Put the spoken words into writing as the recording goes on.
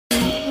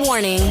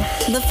Warning,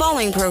 the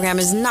following program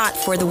is not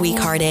for the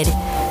weak-hearted,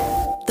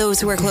 those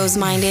who are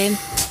closed-minded,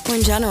 or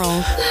in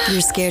general,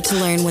 you're scared to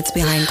learn what's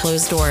behind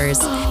closed doors.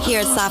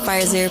 Here at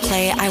Sapphire's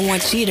Airplay, I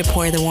want you to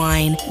pour the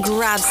wine,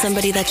 grab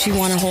somebody that you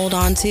want to hold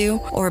on to,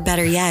 or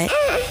better yet,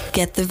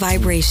 get the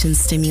vibration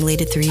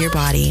stimulated through your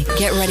body.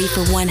 Get ready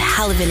for one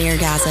hell of an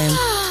orgasm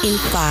in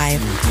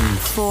 5,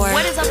 4,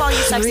 What is up, all you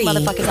sexy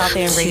motherfuckers out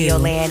there in radio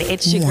land?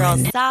 It's your girl,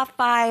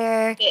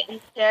 Sapphire. Getting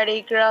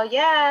dirty, girl,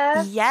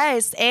 yes.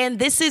 Yes, and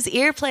this is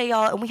Earplay,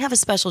 y'all, and we have a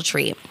special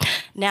treat.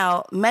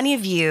 Now, many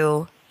of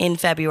you in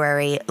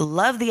February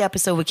loved the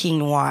episode with King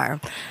Noire,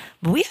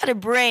 but we had to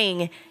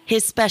bring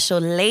his special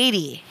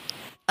lady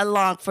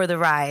along for the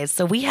ride.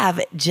 So we have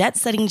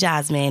JetSetting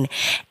Jasmine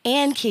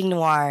and King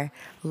Noire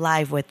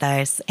live with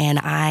us, and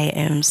I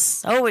am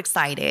so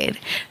excited.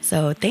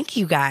 So thank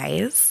you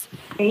guys.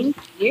 Thank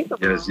you.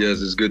 Yes,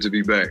 it's good to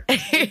be back.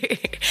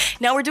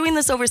 Now we're doing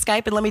this over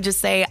Skype, and let me just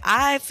say,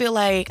 I feel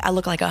like I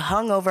look like a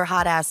hungover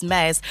hot ass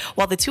mess,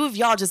 while the two of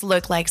y'all just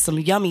look like some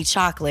yummy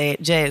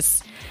chocolate.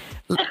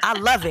 I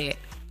love it.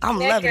 I'm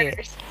loving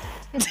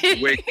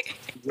it.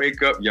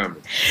 Wake up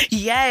yummy.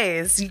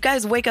 Yes, you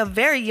guys wake up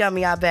very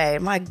yummy, I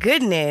bet. My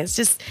goodness,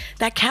 just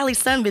that Cali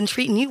sun been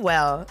treating you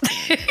well.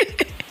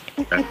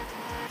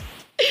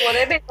 Well,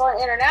 they've been going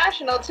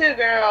international too,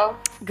 girl.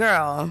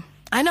 Girl,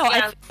 I know.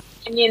 Yeah,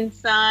 Indian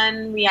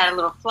sun. We had a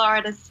little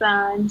Florida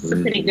sun. It's a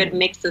pretty good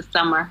mix of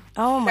summer.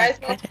 Oh You my guys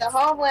went to goodness. the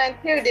homeland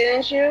too,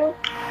 didn't you?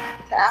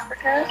 To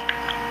Africa.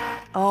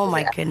 Oh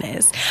my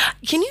goodness.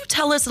 Can you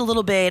tell us a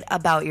little bit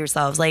about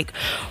yourselves? Like,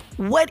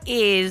 what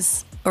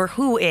is or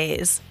who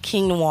is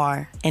King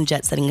Noire and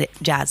JetSetting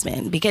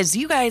Jasmine? Because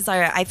you guys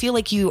I feel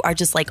like you are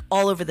just like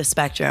all over the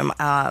spectrum.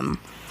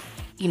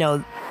 You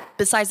know,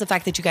 besides the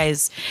fact that you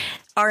guys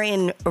are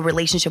in a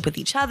relationship with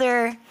each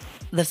other,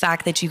 the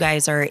fact that you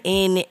guys are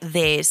in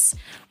this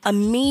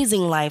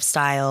amazing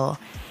lifestyle.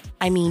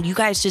 I mean, you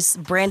guys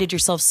just branded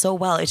yourself so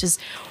well. It's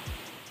just,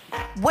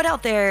 what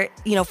out there,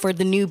 you know, for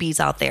the newbies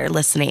out there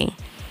listening,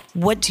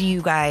 what do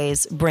you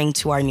guys bring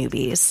to our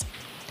newbies?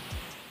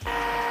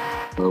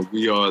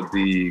 We are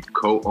the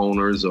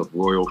co-owners of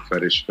Royal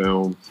Fetish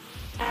Films,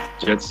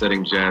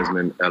 JetSetting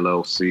Jasmine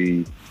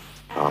LLC,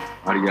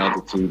 Body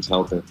Altitudes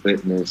Health and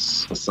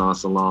Fitness, Hassan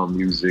Salam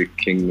Music,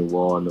 King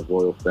Noire, and the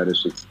Royal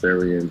Fetish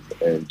Experience.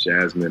 And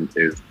Jasmine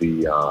is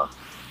the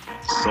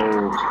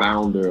sole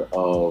founder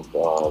of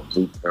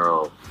Blue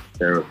Pearl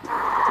Therapy.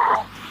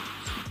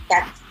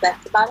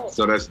 That's about it.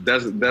 So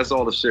that's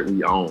all the shit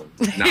we own.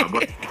 Nah,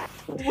 but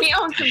We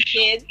own some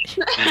kids.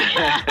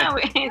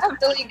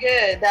 That's really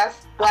good.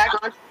 That's Black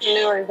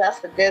entrepreneurs.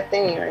 That's a good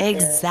thing right there.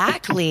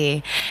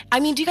 Exactly. I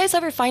mean, do you guys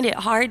ever find it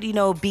hard, you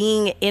know,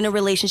 being in a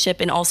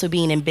relationship and also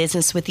being in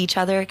business with each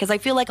other? Because I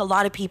feel like a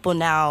lot of people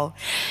now,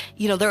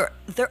 you know,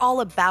 they're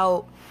all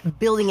about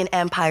building an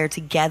empire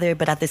together,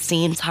 but at the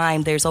same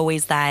time, there's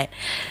always that,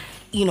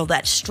 you know,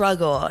 that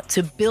struggle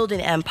to build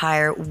an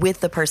empire with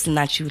the person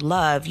that you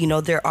love. You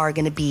know, there are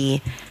going to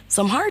be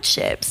some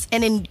hardships.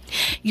 And in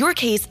your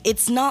case,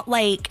 it's not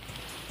like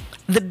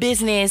the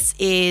business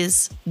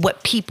is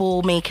what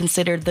people may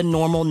consider the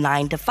normal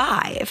 9 to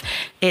 5.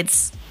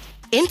 It's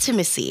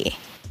intimacy.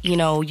 You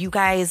know, you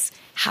guys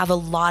have a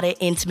lot of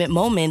intimate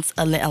moments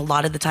a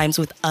lot of the times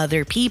with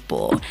other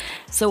people.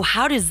 So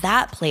how does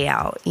that play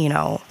out, you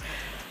know?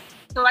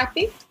 So I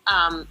think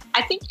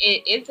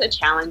it is a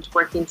challenge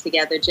working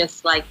together.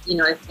 Just like, you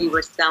know, if we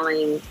were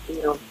selling,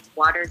 you know,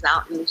 waters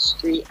out in the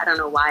street. I don't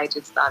know why I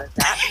just thought of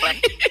that, but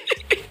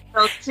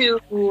so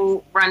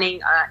to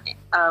running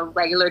a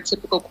regular,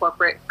 typical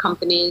corporate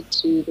company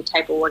to the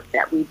type of work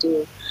that we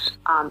do,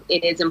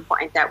 it is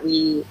important that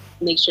we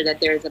make sure that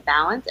there is a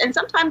balance. And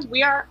sometimes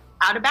we are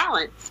out of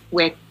balance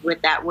with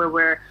that, where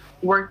we're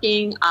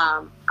working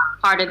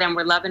harder than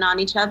we're loving on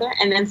each other.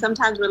 And then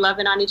sometimes we're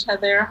loving on each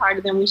other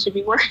harder than we should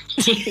be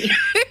working.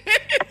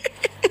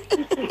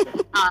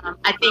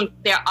 I think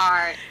there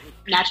are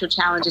natural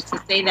challenges. To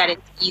say that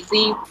it's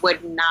easy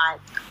would not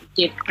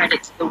give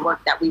credit to the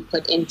work that we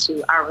put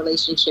into our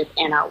relationship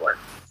and our work.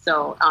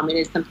 So it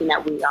is something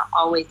that we are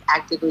always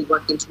actively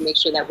working to make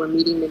sure that we're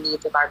meeting the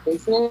needs of our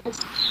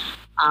business,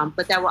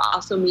 but that we're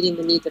also meeting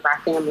the needs of our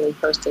family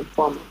first and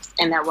foremost,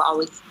 and that we're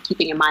always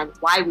keeping in mind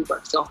why we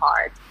work so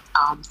hard.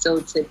 So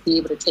to be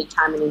able to take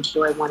time and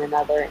enjoy one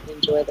another and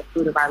enjoy the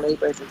fruit of our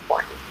labor is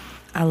important.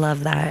 I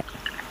love that.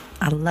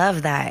 I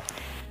love that.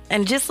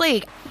 And just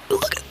like,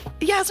 look,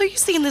 yeah, so you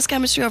seeing this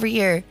chemistry over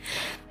here.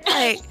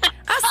 Like,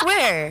 I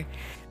swear.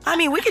 I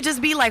mean, we could just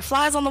be like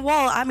flies on the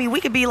wall. I mean, we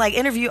could be like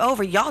interview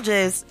over. Y'all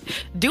just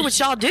do what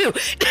y'all do.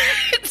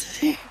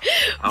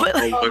 But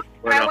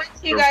when I went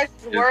to you guys'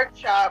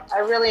 workshop, I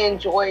really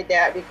enjoyed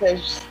that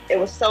because it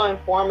was so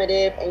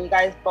informative and you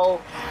guys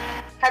both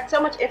had so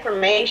much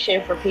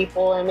information for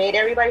people and made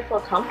everybody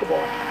feel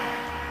comfortable.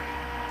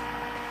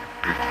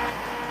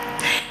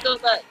 So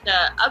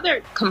the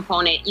other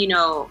component, you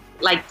know,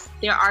 like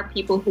there are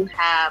people who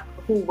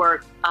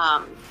work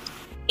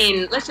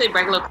in, let's say,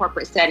 regular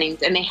corporate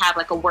settings, and they have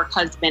like a work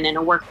husband and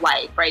a work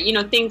wife, right? You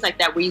know, things like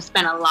that, where you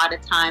spend a lot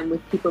of time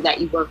with people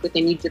that you work with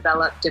and you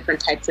develop different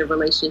types of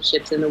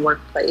relationships in the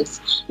workplace.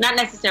 Not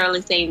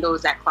necessarily saying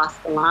those that cross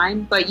the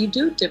line, but you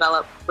do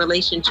develop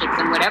relationships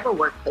in whatever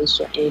workplace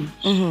you're in.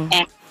 Mm-hmm. And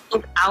I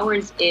think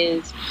ours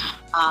is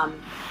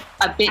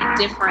a bit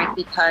different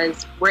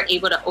because we're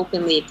able to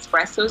openly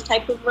express those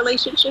type of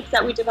relationships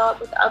that we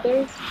develop with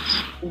others.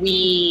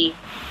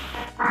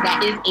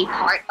 That is a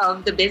part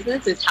of the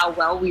business, is how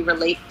well we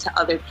relate to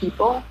other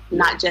people,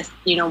 not just,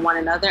 you know, one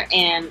another.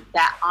 And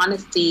that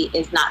honesty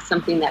is not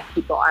something that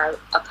people are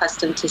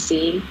accustomed to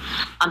seeing.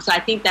 So I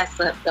think that's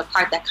the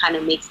part that kind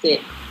of makes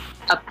it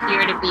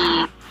appear to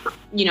be,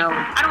 you know,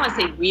 I don't want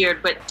to say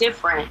weird, but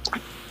different.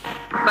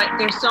 But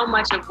there's so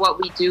much of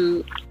what we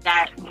do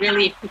that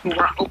really, if people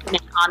were open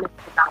and honest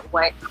about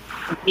what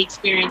they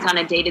experience on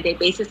a day-to-day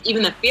basis,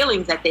 even the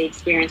feelings that they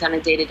experience on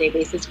a day-to-day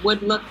basis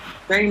would look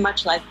very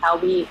much like how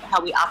we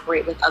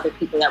operate with other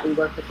people that we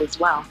work with as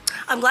well.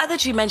 I'm glad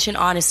that you mentioned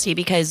honesty,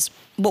 because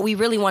what we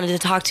really wanted to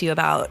talk to you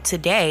about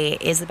today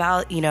is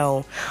about, you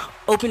know,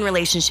 open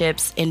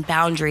relationships and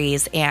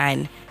boundaries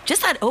and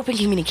just that open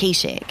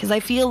communication. Because I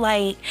feel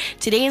like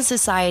today in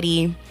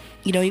society,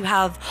 you know, you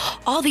have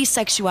all these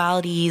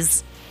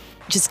sexualities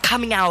just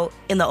coming out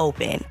in the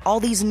open, all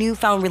these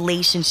newfound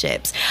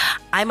relationships.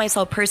 I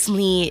myself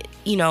personally,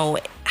 you know,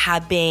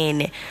 have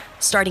been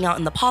starting out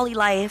in the poly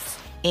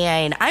life,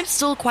 and I'm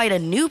still quite a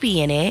newbie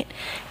in it,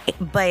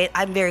 but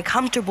I'm very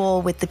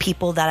comfortable with the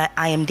people that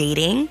I am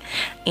dating,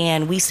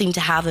 and we seem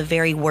to have a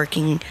very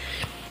working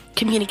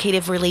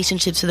communicative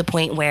relationship, to the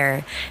point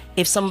where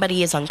if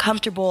somebody is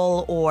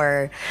uncomfortable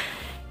or,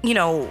 you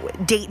know,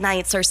 date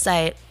nights are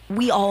set,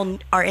 we all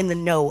are in the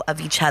know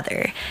of each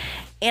other.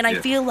 And I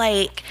feel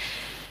like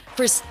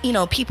for, you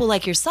know, people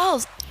like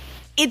yourselves,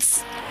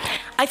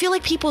 I feel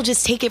like people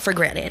just take it for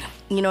granted,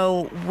 you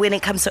know, when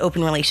it comes to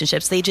open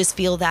relationships. They just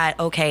feel that,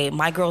 okay,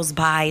 my girl's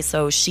bi,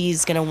 so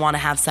she's going to want to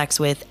have sex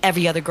with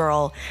every other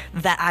girl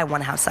that I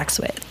want to have sex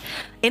with,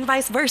 and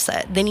vice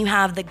versa. Then you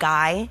have the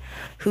guy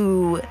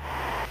who,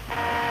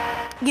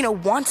 you know,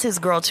 wants his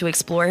girl to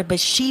explore,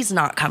 but she's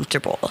not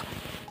comfortable.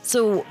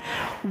 So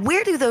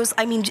where do those,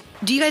 I mean,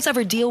 do you guys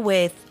ever deal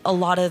with a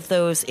lot of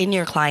those in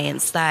your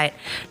clients?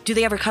 Do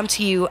they ever come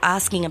to you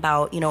asking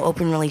about, you know,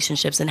 open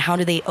relationships, and how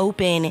do they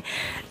open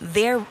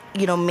their,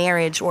 you know,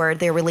 marriage or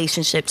their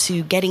relationship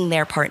to getting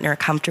their partner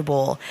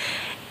comfortable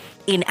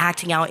in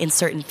acting out in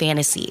certain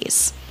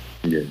fantasies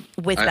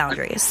with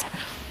boundaries?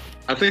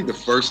 I think the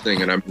first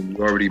thing, and I mean, you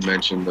already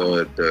mentioned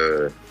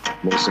the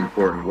most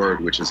important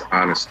word, which is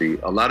honesty.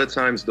 A lot of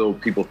times, though,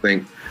 people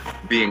think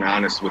being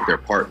honest with their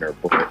partner,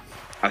 but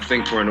I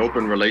think for an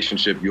open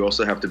relationship, you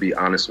also have to be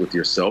honest with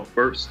yourself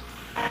first.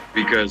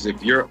 Because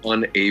if you're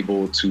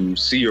unable to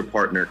see your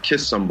partner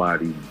kiss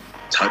somebody,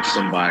 touch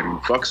somebody,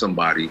 fuck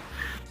somebody,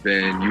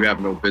 then you have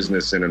no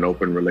business in an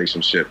open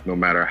relationship, no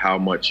matter how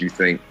much you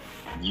think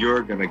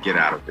you're going to get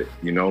out of it.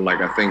 You know,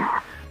 like, I think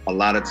a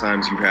lot of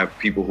times you have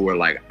people who are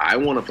like, I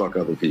want to fuck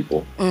other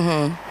people,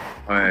 but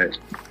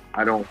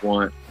I don't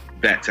want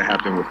that to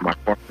happen with my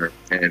partner.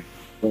 And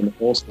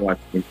also, I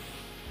think,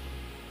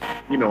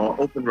 you know, an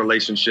open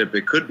relationship,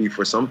 it could be,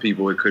 for some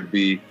people, it could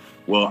be,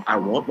 well, I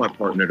want my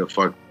partner to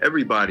fuck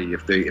everybody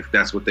if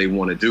that's what they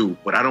want to do,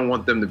 but I don't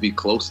want them to be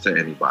close to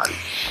anybody.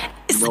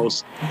 You know,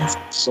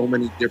 so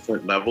many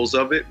different levels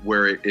of it,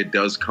 where it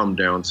does come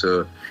down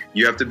to,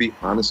 you have to be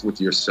honest with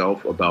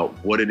yourself about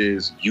what it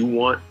is you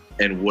want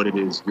and what it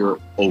is you're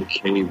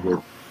okay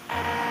with.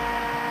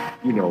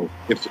 You know,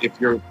 if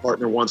your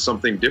partner wants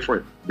something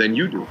different than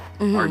you do,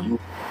 and you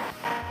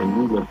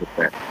live with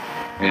that.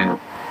 And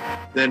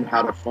then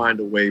how to find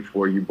a way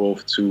for you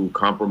both to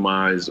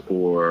compromise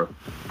or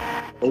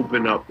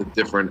open up the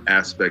different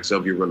aspects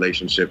of your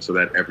relationship so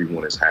that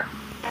everyone is happy.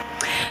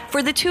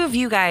 For the two of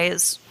you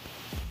guys,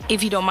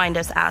 if you don't mind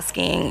us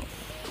asking,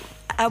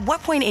 at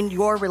what point in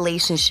your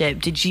relationship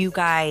did you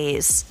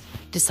guys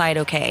decide,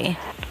 okay,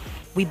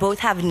 we both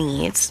have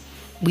needs,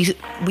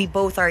 we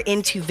both are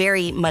into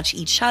very much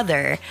each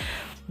other,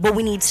 but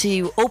we need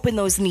to open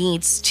those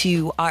needs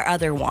to our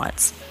other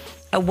wants?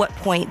 At what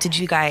point did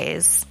you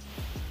guys...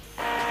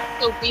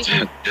 So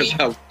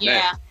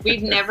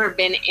we've never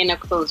been in a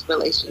closed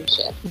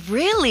relationship.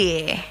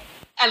 Really?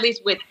 At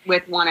least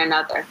with one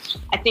another.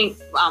 I think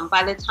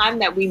by the time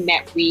that we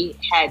met,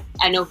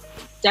 I know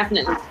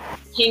definitely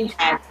King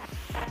had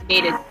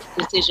made a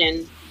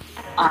decision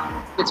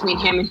between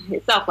him and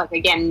himself, like,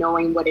 again,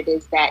 knowing what it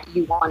is that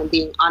you want and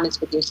being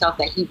honest with yourself,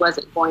 that he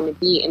wasn't going to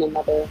be in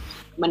another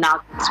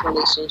monogamous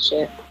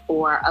relationship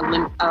or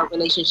a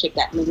relationship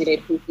that limited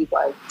who he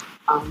was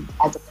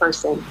as a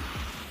person.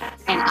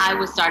 And I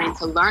was starting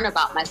to learn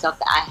about myself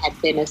that I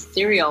had been a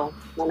serial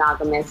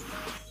monogamous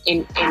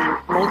in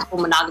multiple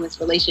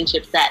monogamous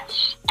relationships, that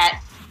at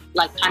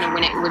like kind of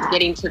when it was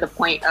getting to the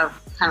point of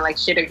kind of like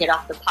shit or get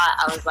off the pot,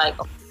 I was like,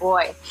 oh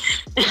boy.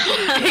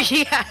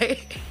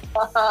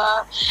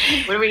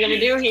 What are we going to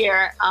do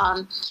here?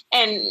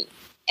 And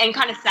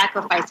kind of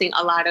sacrificing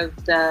a lot of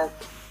the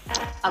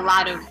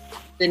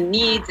the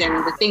needs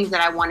and the things that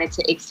I wanted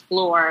to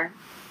explore,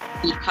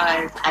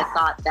 because I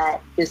thought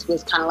that this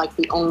was kind of like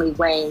the only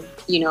way,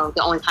 you know,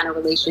 the only kind of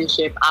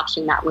relationship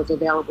option that was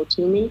available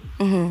to me.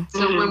 Mm-hmm.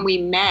 So when we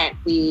met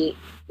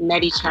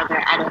each other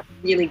at a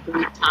really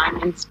great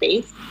time and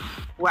space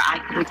where I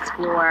could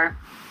explore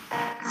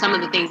some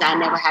of the things I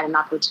never had an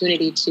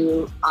opportunity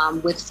to,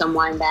 with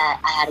someone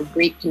that I had a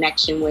great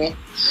connection with.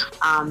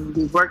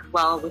 We worked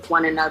well with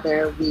one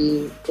another.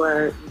 We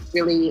were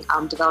really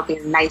developing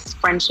a nice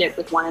friendship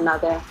with one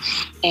another.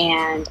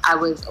 And I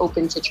was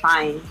open to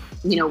trying,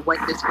 you know, what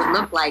this would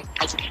look like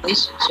as a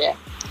relationship.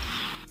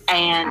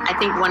 And I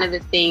think one of the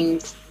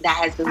things that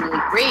has been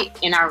really great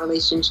in our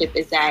relationship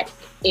is that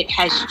it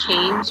has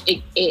changed.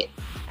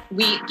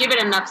 We give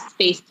it enough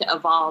space to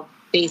evolve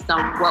based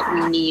on what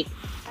we need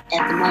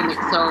at the moment.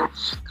 So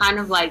kind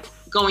of like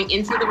going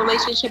into the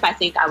relationship, I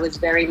think I was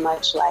very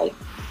much like,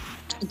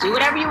 do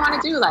whatever you want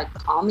to do. Like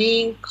call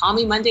me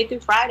Monday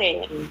through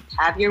Friday and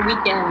have your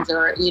weekends,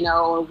 or, you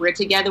know, or we're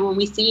together when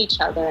we see each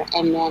other.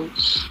 And then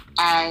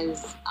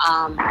as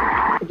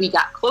we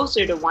got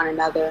closer to one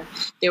another,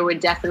 there were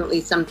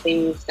definitely some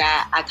things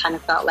that I kind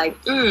of felt like,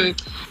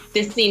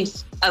 this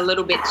seems a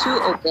little bit too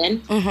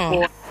open for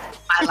my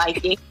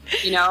liking,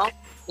 you know?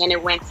 And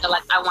it went to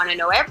like, I want to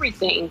know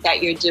everything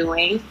that you're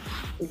doing.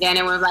 Then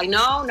it was like,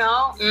 no,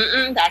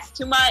 that's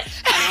too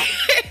much.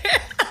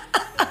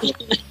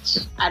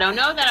 I don't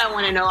know that I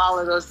want to know all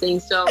of those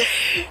things. So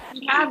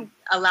we have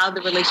allowed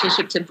the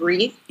relationship to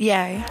breathe.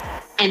 Yeah.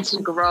 And to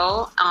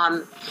grow.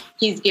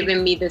 He's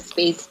given me the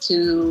space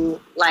to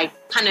like,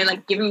 kind of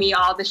like giving me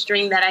all the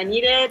string that I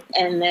needed.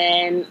 And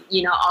then,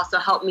 you know, also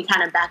help me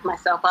kind of back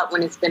myself up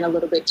when it's been a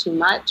little bit too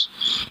much.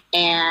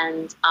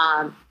 And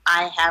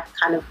I have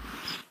kind of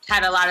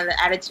had a lot of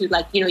the attitude,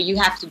 like, you know, you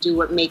have to do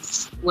what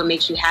makes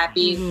you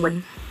happy, what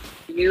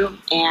you,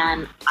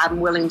 and I'm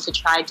willing to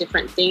try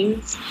different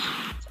things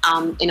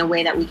in a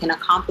way that we can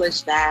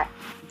accomplish that,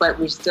 but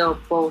we're still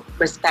both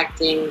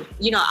respecting,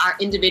 you know, our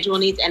individual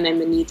needs and then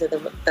the needs of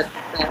the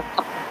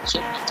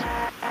partnership.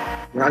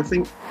 I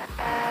think,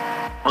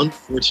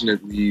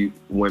 unfortunately,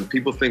 when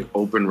people think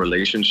open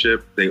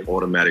relationship, they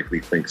automatically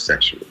think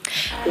sexual.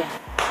 Yeah.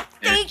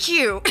 Thank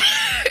you.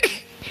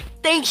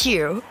 Thank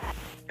you.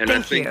 And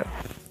I think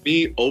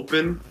being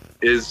open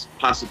is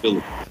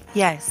possibility.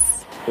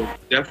 Yes. So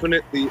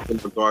definitely in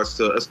regards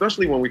to,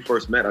 especially when we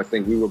first met, I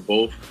think we were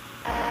both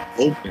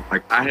open.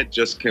 Like I had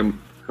just come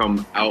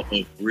out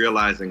of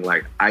realizing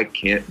like I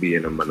can't be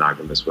in a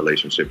monogamous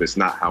relationship. It's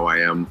not how I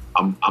am.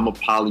 I'm a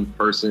poly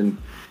person,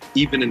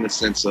 even in the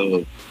sense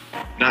of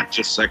not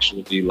just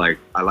sexually. Like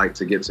I like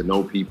to get to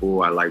know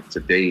people. I like to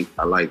date.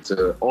 I like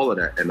to all of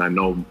that. And I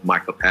know my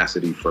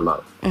capacity for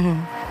love.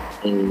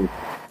 And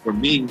for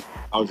me,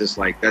 I was just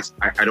like,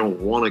 I don't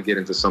want to get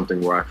into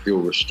something where I feel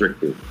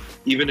restricted.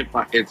 Even if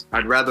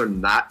I'd rather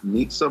not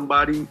meet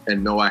somebody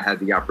and know I had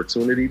the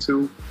opportunity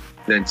to,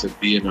 than to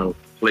be in a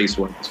place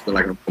where I just feel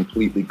like I'm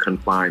completely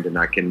confined and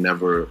I can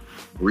never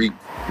breathe.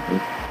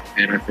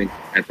 And I think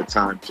at the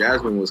time,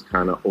 Jasmine was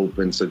kind of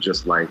open to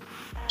just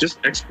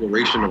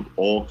exploration of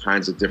all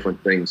kinds of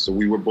different things. So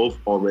we were both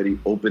already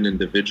open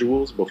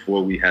individuals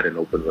before we had an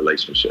open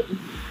relationship.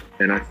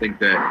 And I think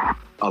that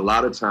a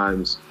lot of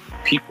times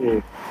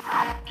people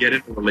get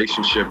in a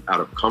relationship out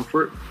of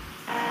comfort.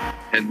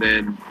 And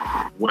then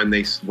when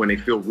they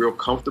feel real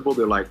comfortable,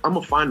 they're like, I'm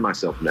gonna find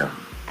myself now.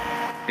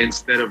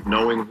 Instead of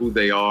knowing who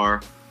they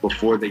are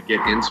before they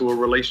get into a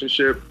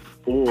relationship,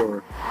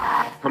 or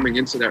coming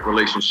into that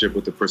relationship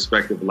with the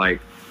perspective like,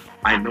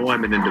 I know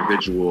I'm an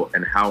individual,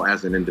 and how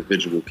as an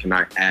individual can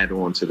I add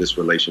on to this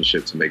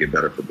relationship to make it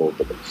better for both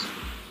of us?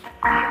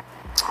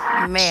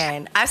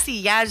 Man, I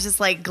see Yaz just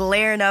like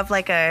glaring up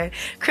like a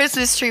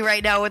Christmas tree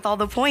right now with all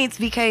the points,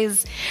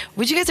 because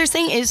what you guys are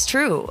saying is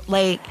true.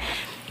 Like,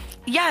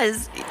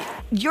 Yaz,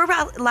 your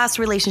last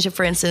relationship,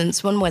 for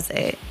instance, when was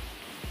it?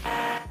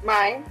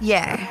 Mine?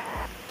 Yeah.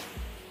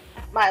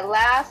 My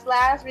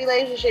last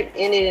relationship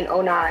ended in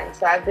 2009,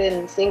 so I've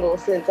been single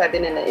since I've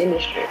been in the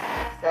industry.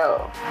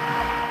 So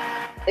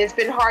it's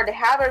been hard to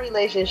have a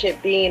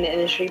relationship being in the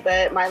industry,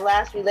 but my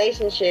last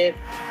relationship,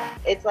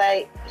 it's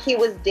like he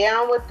was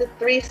down with the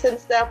threesome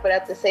stuff, but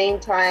at the same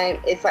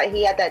time, it's like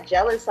he had that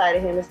jealous side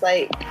of him. It's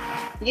like,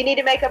 you need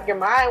to make up your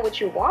mind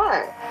what you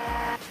want.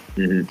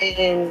 Mm-hmm.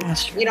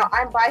 And, you know,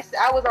 I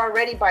was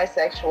already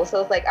bisexual,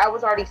 so it's like I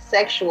was already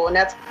sexual, and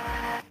that's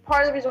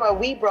part of the reason why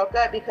we broke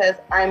up, because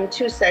I'm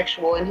too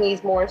sexual and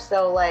he's more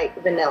so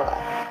like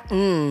vanilla.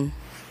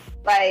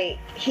 Like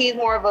he's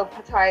more of a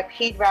type,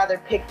 he'd rather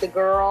pick the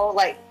girl.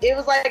 Like it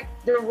was like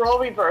the role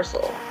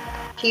reversal.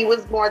 He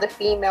was more the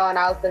female and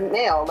I was the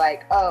male.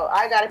 Like, oh,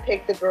 I gotta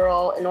pick the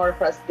girl in order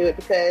for us to do it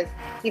because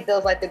he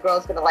feels like the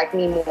girl's gonna like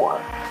me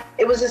more.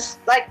 It was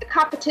just like the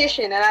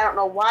competition, and I don't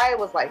know why it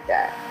was like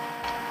that.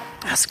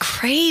 That's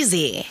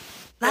crazy.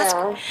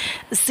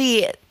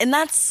 See, and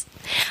that's,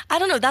 I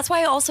don't know. That's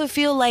why I also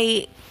feel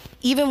like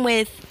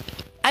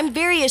I'm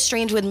very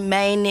estranged when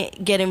men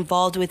get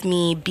involved with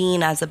me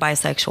being as a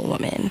bisexual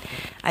woman.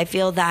 I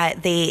feel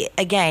that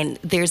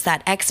there's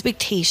that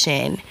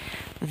expectation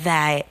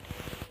that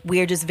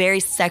We're just very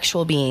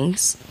sexual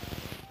beings,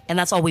 and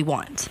that's all we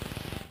want.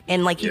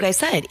 And like you guys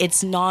said,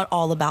 it's not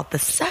all about the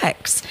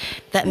sex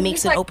that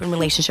makes an open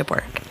relationship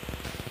work.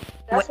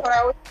 That's what I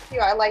always do.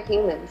 I like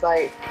humans.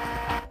 Like,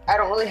 I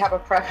don't really have a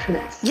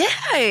preference.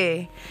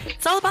 Yeah.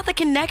 It's all about the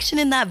connection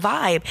and that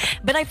vibe.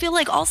 But I feel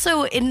like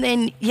also, and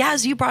then,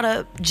 as you brought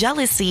up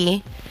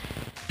jealousy,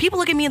 people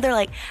look at me and they're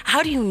like,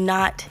 how do you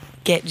not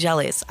get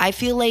jealous? I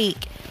feel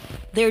like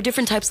there are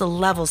different types of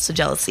levels to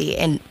jealousy,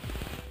 and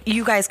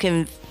you guys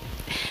can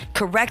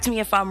correct me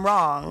if I'm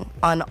wrong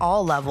on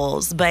all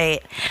levels,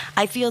 but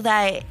I feel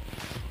that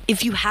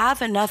if you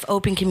have enough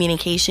open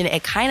communication,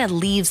 it kind of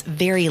leaves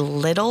very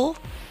little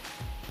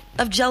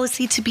of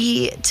jealousy to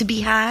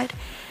be had,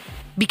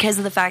 because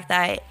of the fact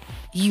that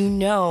you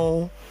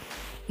know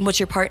what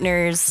your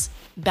partner's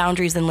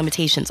boundaries and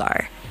limitations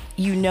are.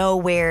 You know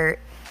where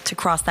to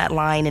cross that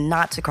line and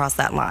not to cross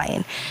that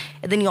line.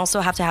 And then you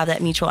also have to have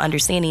that mutual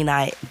understanding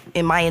that,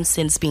 in my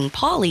instance, being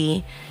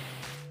poly,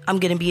 I'm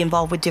going to be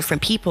involved with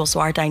different people, so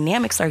our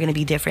dynamics are going to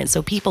be different.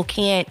 So people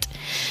can't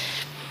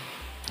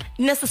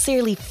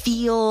necessarily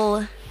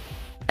feel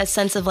a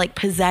sense of like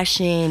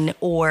possession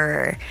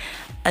or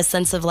a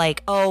sense of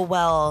like, oh,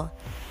 well,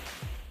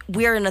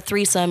 we're in a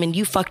threesome and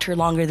you fucked her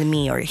longer than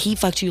me, or he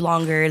fucked you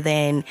longer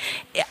than...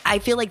 I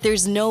feel like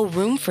there's no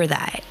room for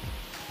that.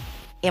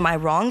 Am I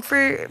wrong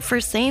for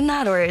saying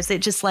that, or is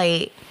it just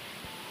like...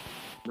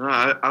 No,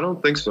 I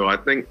don't think so. I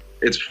think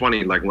it's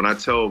funny. Like, when I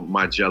tell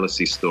my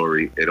jealousy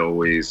story, it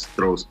always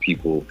throws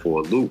people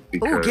for a loop.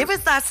 Oh, give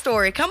us that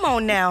story. Come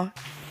on now.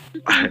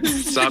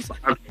 So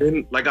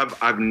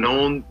I've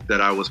known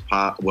that I was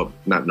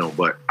not known,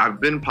 but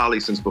I've been poly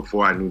since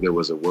before I knew there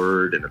was a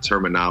word and a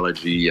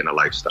terminology and a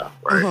lifestyle,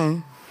 right? Mm-hmm.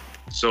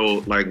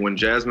 So like when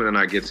Jasmine and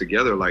I get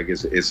together, like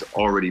it's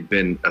already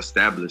been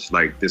established,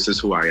 like this is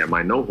who I am.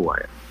 I know who I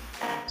am.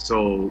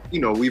 So,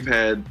 we've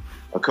had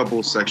a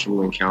couple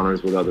sexual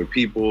encounters with other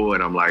people,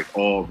 and I'm like,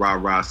 oh, rah,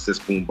 rah, sis,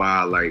 boom,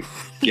 bah, like,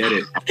 get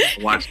it.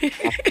 Watch it.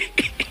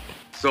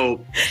 So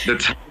the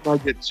time I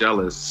get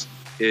jealous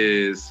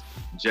is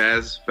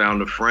Jazz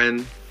found a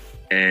friend,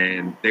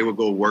 and they would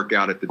go work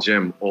out at the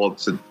gym all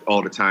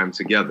the time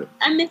together.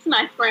 I miss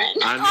my friend.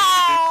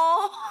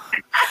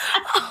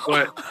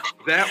 But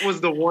that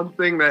was the one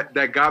thing that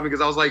got me,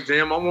 because I was like,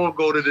 damn, I won't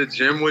go to the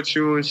gym with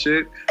you and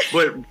shit.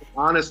 But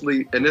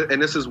honestly, and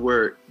this is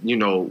where,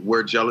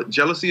 where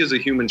jealousy is a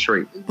human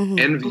trait. Mm-hmm.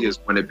 Envy is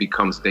when it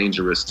becomes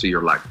dangerous to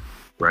your life,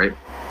 right?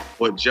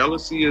 But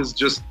jealousy is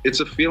it's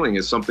a feeling.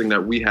 It's something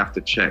that we have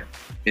to check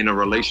in a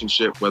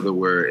relationship, whether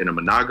we're in a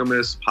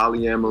monogamous,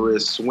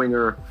 polyamorous,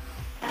 swinger,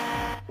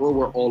 or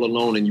we're all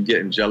alone and you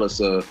getting jealous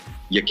of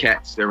your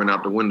cat staring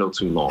out the window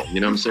too long. You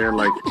know what I'm saying?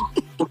 Like,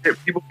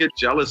 people get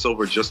jealous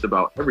over just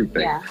about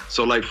everything. Yeah.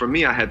 So like for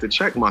me, I had to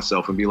check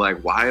myself and be like,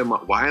 why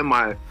am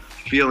I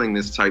feeling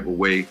this type of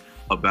way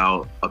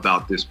about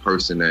this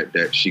person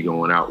that she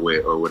going out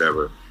with or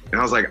whatever? And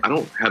I was like, I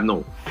don't have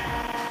no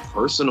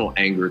personal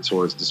anger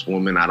towards this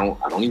woman. I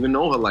don't even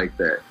know her like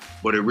that.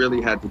 But it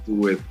really had to do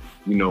with,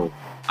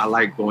 I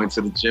like going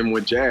to the gym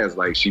with Jazz.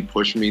 Like, she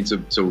pushed me to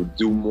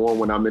do more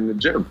when I'm in the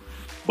gym.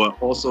 But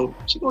also,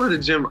 she go to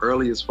the gym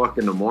early as fuck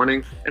in the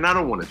morning, and I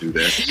don't want to do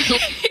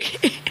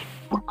that.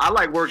 I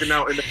like working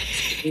out in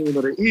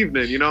the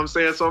evening, you know what I'm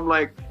saying? So I'm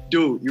like,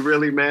 dude, you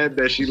really mad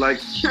that she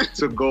likes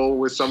to go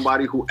with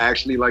somebody who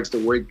actually likes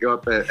to wake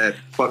up at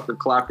fuck the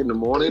clock in the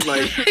morning?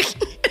 Like,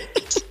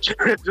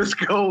 just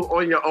go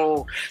on your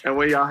own, and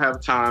when y'all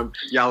have time,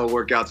 y'all will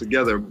work out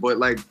together. But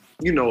like,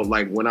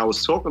 like when I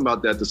was talking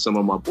about that to some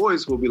of my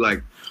boys, who'll be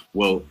like,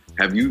 well,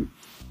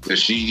 does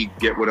she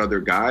get with other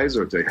guys,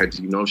 or do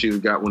you know she's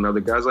got with other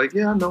guys? Like,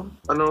 yeah, I know.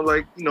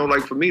 Like,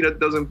 like for me, that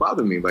doesn't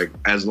bother me. Like,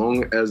 as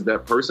long as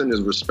that person is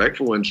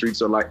respectful and treats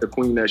her like the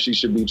queen that she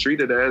should be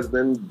treated as,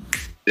 then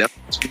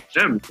that's them.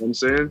 You know what I'm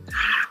saying?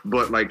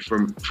 But like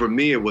for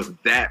me, it was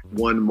that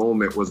one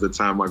moment was the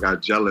time I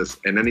got jealous.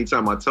 And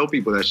anytime I tell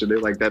people that shit, they're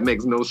like, that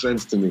makes no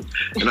sense to me.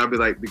 And I'd be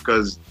like,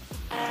 because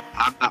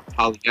I'm not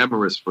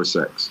polyamorous for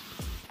sex.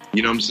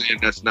 You know what I'm saying?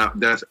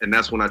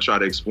 That's when I try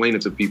to explain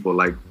it to people.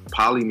 Like,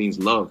 poly means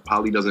love.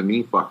 Poly doesn't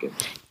mean fucking.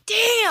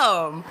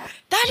 Damn,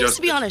 that needs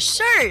to be on a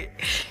shirt.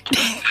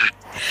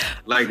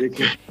 Like,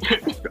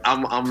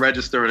 I'm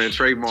registering and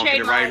trademarking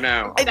it right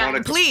now.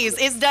 Please,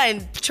 it's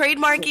done.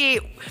 Trademark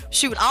it.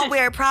 Shoot, I'll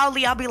wear it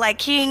proudly. I'll be like,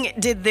 King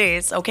did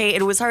this. Okay,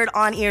 it was heard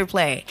on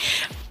earplay.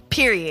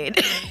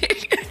 Period.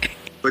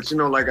 But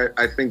like,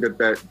 I think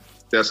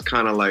that's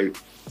kind of like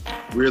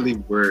really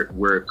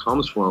where it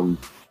comes from.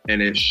 And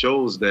it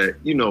shows that,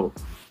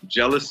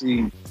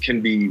 jealousy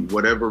can be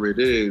whatever it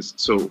is,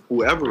 so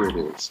whoever it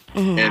is.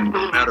 Mm-hmm. And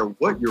no matter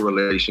what your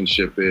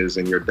relationship is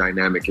and your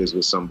dynamic is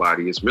with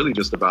somebody, it's really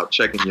just about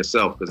checking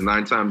yourself, because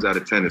 9 times out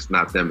of 10, it's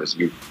not them, it's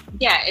you.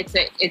 Yeah, it's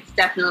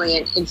definitely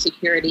an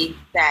insecurity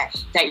that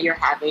you're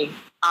having.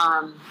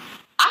 I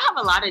have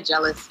a lot of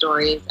jealous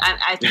stories.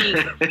 I think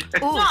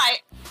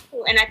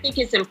And I think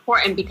it's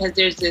important because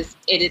there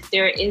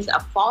is a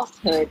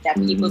falsehood that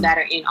people that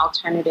are in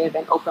alternative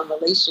and open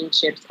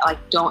relationships like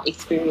don't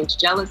experience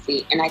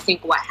jealousy. And I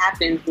think what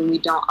happens when we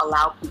don't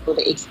allow people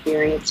to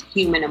experience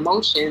human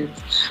emotions,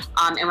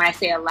 and when I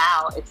say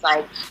allow, it's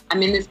like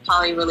I'm in this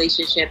poly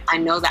relationship. I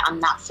know that I'm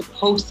not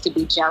supposed to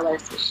be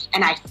jealous,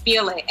 and I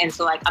feel it, and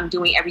so like I'm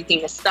doing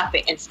everything to stuff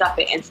it and stuff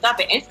it and stuff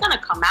it. And it's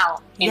gonna come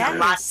out in a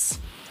lot.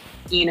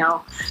 You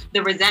know,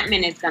 the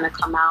resentment is gonna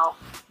come out.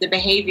 The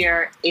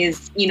behavior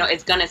is,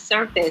 it's going to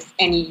surface,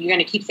 and you're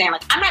going to keep saying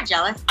like, I'm not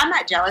jealous.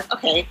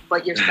 Okay,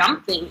 but you're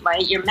something,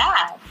 right? You're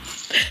mad.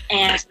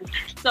 And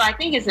so I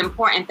think it's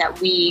important that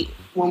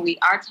when we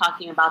are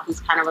talking about these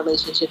kind of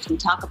relationships, we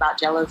talk about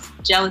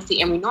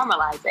jealousy and we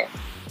normalize it.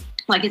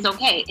 Like, it's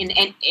okay.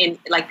 And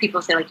like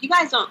people say, like, you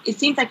guys don't, it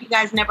seems like you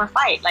guys never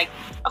fight. Like,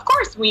 of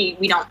course we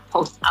don't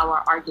post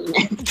our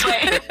arguments.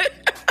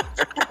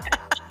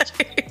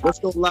 Let's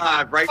go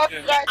live right now.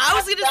 I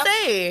was going to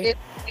say.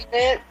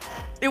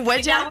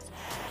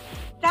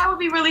 That would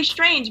be really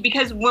strange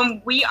because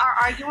when we are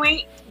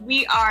arguing,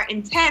 we are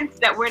intense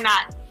that we're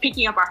not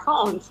picking up our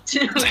phones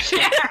to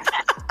share.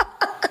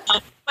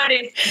 But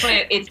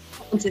it's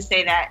important to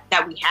say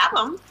that we have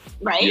them,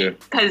 right?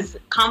 Because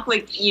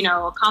conflict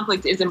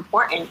is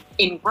important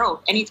in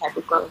growth, any type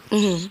of growth.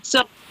 Mm-hmm.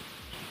 So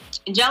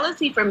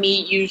jealousy for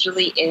me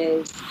usually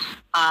is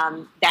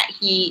that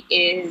he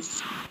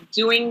is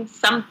doing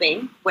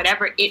something,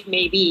 whatever it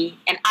may be,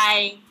 and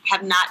I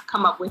have not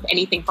come up with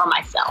anything for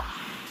myself.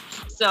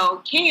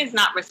 So King is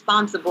not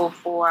responsible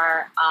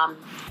for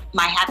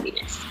my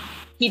happiness.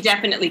 He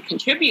definitely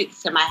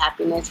contributes to my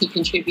happiness. He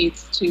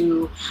contributes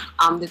to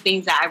the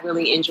things that I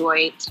really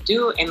enjoy to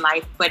do in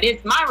life, but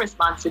it's my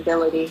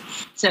responsibility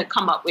to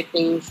come up with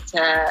things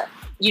to,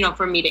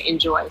 for me to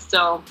enjoy.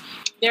 So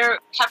there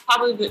have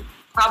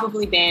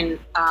probably been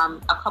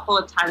a couple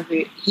of times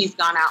where he's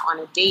gone out on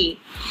a date,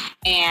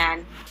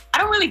 and I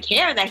don't really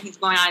care that he's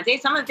going on a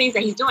date. Some of the things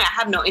that he's doing, I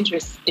have no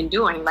interest in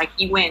doing. Like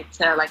he went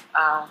to like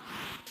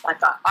an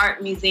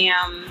art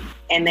museum,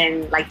 and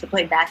then like to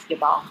play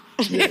basketball.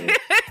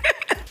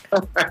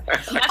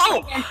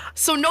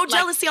 So no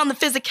jealousy on the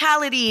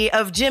physicality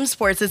of gym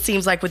sports, it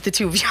seems like, with the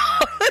two of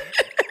y'all.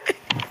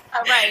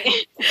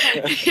 Right.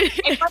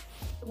 It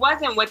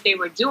wasn't what they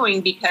were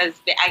doing because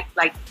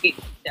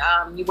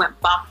you went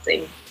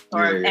boxing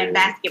and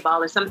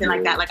basketball or something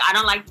like that. Like, I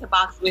don't like to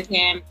box with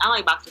him. I don't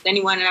like to box with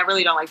anyone, and I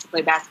really don't like to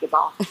play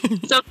basketball.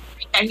 So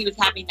that he was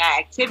having that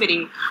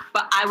activity,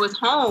 but I was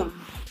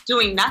home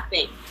doing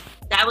nothing.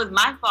 That was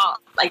my fault.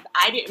 Like,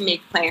 I didn't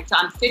make plans. So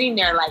I'm sitting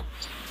there like,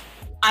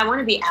 I want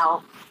to be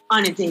out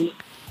on a date,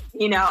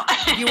 You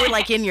were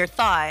like in your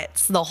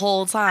thoughts the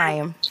whole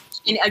time.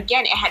 And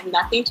again, it had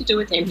nothing to do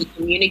with him. He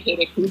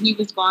communicated who he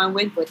was going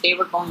with, what they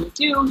were going to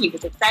do. He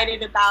was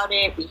excited about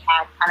it. We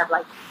had kind of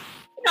like,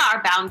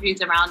 our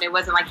boundaries around it. It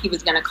wasn't like he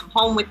was going to come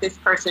home with this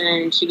person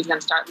and she was going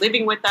to start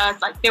living with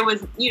us. Like there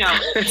was,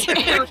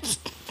 it was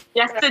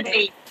just a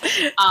date.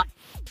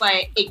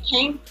 But it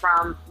came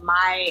from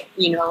my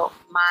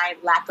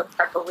lack of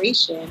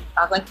preparation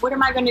of like, what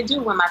am I going to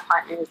do when my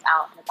partner is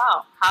out and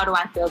about? How do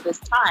I feel this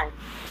time?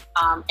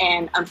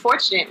 And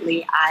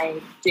unfortunately,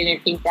 I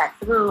didn't think that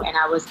through, and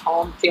I was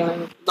home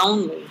feeling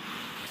lonely.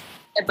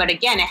 But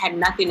again, it had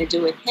nothing to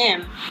do with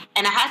him.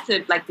 And I had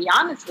to be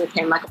honest with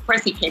him. Like, of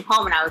course, he came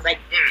home and I was like,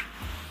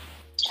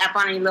 have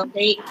fun on your little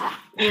date,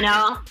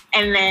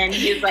 And then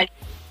he was like,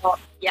 well,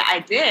 yeah, I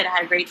did. I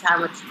had a great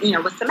time. What's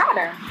the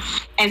matter?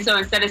 And so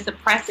instead of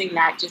suppressing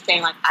that, just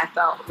saying like, I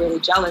felt really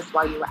jealous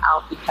while you were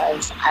out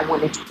because I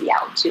wanted to be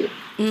out too.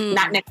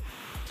 Not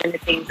necessarily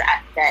the things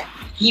that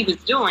he was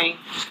doing,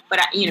 but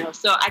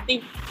so I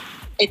think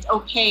it's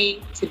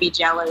okay to be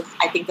jealous.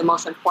 I think the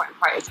most important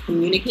part is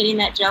communicating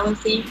that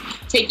jealousy,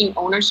 taking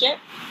ownership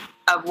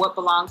of what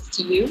belongs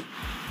to you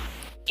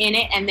in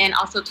it, and then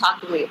also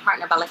talking with your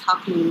partner about how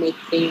can you make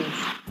things,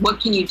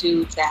 what can you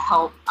do to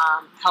help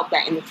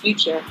that in the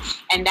future.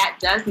 And that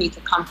does need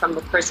to come from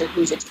the person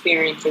who's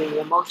experiencing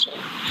the emotion.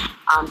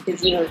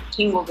 Because,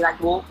 King will be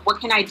like, well, what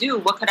can I do?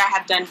 What could I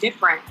have done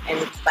different? And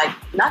it's like,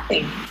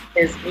 nothing.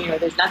 There's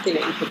nothing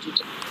that you could do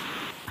different.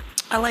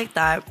 I like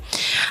that.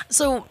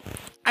 So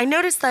I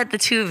noticed that the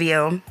two of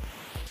you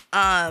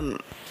are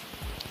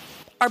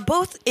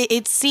both,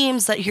 it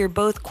seems that you're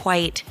both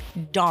quite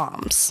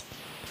doms.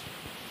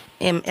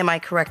 Am I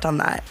correct on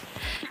that?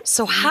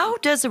 So how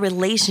does a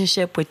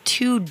relationship with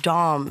two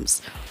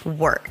doms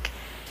work?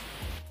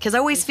 Because I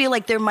always feel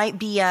like there might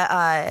be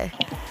a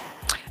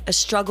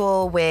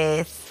struggle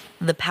with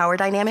the power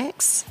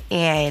dynamics,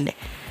 and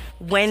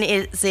when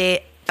is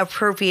it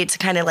appropriate to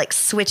kind of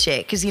switch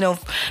it? Because,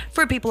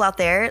 for people out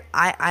there,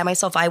 I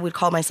myself, I would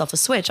call myself a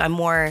switch. I'm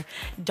more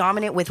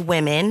dominant with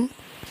women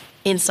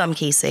in some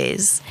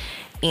cases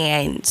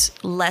and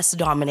less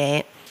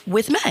dominant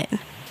with men.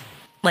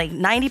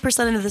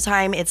 90% of the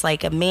time, it's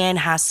like a man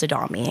has to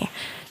dom me,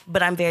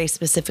 but I'm very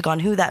specific on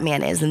who that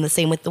man is. And the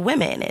same with the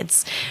women.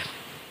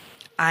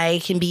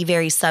 I can be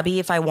very subby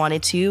if I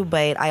wanted to,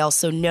 but I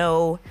also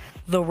know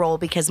the role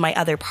because my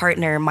other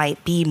partner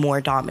might be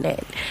more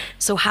dominant.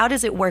 So how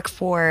does it work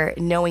for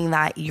knowing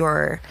that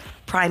your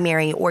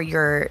primary or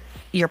your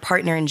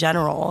partner in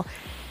general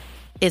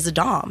is a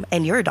dom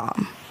and you're a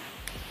dom?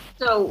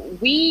 So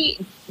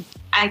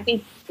I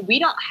think we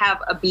don't have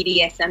a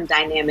BDSM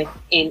dynamic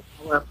in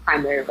our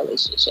primary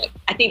relationship.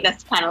 I think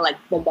that's kind of like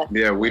the best.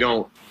 Yeah, we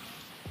don't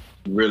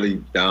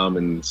really dom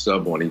and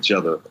sub on each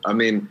other. I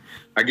mean,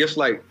 I guess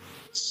like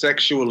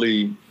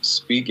sexually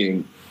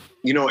speaking,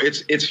 you know,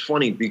 it's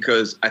funny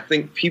because I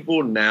think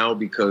people now,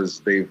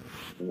 because they've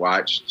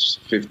watched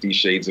 50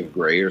 Shades of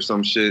Grey or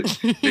some shit,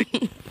 they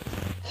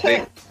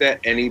think that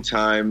any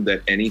time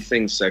that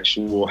anything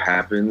sexual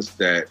happens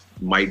that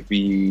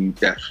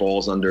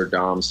falls under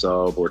dom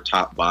sub or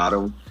top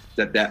bottom,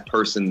 that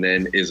person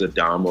then is a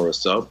dom or a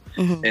sub.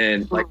 Mm-hmm.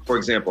 And like, for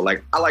example,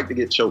 like I like to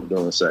get choked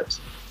during sex.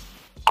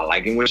 I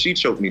like it when she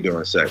choked me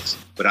during sex,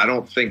 but I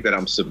don't think that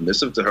I'm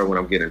submissive to her when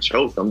I'm getting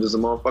choked. I'm just a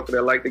motherfucker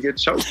that like to get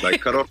choked,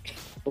 like cut off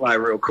fly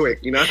real quick.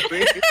 You know what I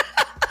mean?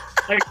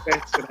 Like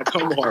that shit, I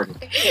come hard.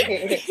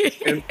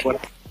 And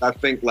but I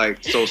think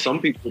like, so some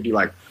people be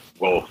like,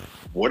 well,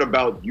 what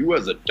about you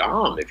as a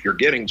dom? If you're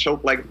getting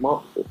choked, like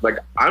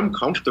I'm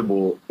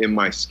comfortable in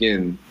my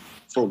skin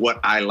for what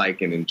I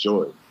like and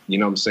enjoy. You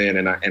know what I'm saying?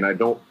 And I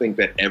don't think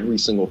that every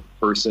single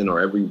person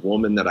or every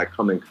woman that I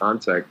come in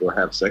contact or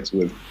have sex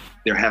with,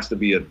 there has to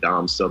be a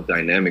dom sub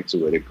dynamic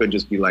to it. It could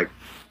just be like,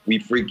 we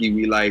freaky,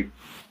 we like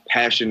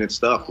passionate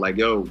stuff. Like,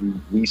 yo,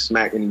 we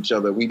smacking each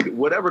other. We,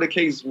 whatever the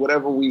case,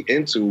 whatever we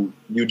into,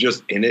 you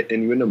just in it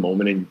and you're in the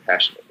moment and you're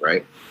passionate,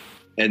 right?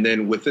 And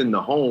then within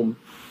the home,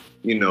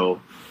 you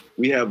know,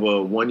 we have a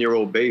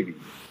 1-year-old baby.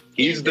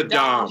 He's the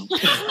dom.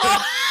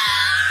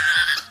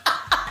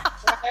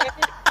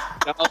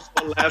 That was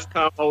the last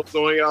time I was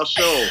on y'all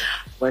show.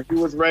 When he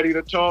was ready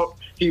to talk,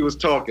 he was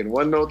talking.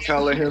 Wasn't no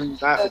telling him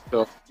not to talk. You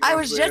know I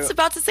was just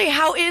about to say,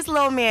 how is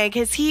Lil Man?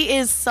 Because he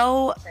is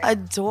so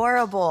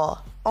adorable.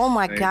 Oh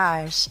my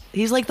gosh.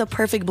 He's like the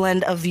perfect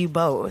blend of you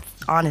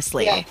both,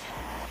 honestly. Yeah.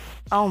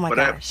 Oh my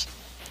gosh.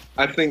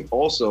 I think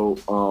also,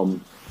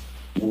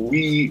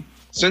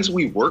 since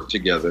we work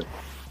together,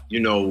 you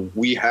know,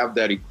 we have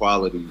that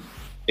equality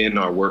in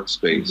our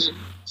workspace. Mm-hmm.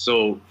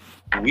 So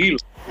we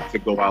like to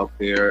go out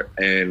there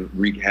and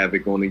wreak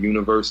havoc on the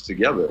universe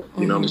together.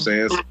 You know what I'm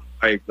saying? So,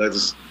 like,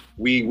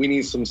 we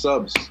need some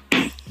subs.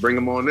 Bring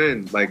them on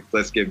in. Like,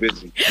 let's get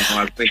busy. You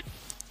know,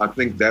 I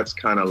think that's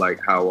kind of like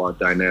how our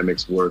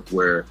dynamics work,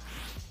 where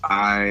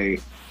I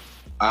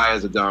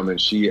as a dom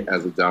and she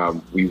as a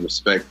dom, we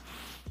respect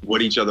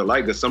what each other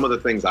like. Because some of the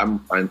things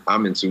I'm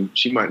into,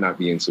 she might not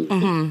be into.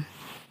 Mm-hmm.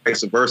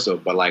 Vice versa,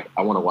 but like,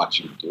 I want to watch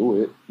you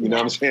do it. You know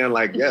what I'm saying?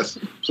 Like, yes,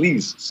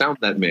 please sound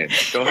that man.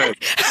 Go ahead.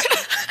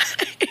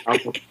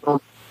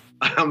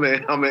 I'm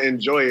gonna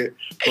enjoy it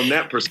from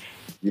that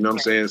perspective. You know what I'm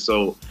saying?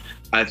 So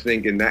I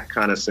think in that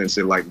kind of sense,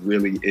 it like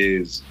really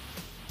is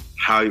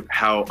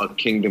how a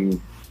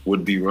kingdom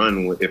would be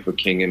run if a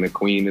king and a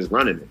queen is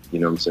running it. You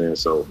know what I'm saying?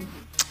 So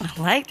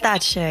I like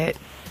that shit.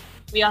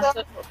 We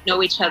also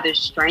know each other's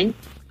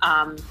strengths.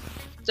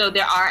 So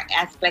there are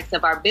aspects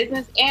of our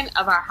business and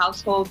of our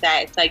household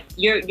that it's like,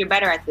 you're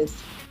better at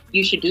this.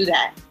 You should do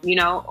that, you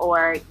know,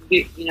 or,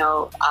 you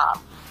know,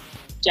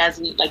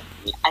 Jasmine, like,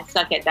 I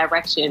suck at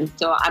direction,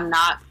 so I'm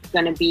not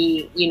going to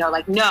be, you know,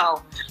 like,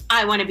 no,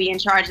 I want to be in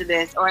charge of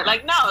this. Or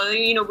like, no,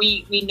 you know,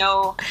 we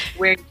know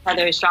where each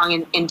other is strong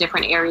in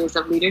different areas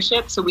of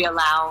leadership. So we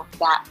allow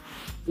that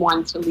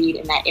one to lead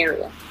in that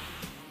area.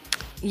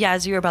 Yeah,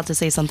 as you were about to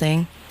say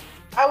something.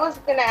 I was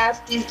going to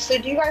ask you, so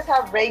do you guys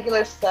have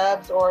regular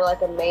subs or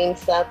like a main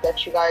sub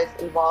that you guys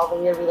involve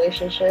in your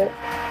relationship?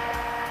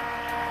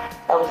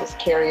 I was just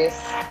curious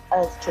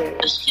as to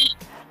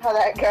how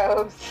that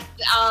goes.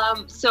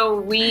 So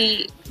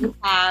we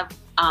have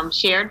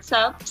shared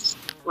subs,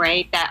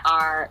 right, that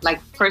are like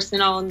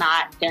personal,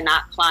 they're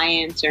not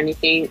clients or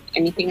anything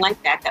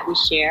like that we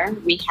share.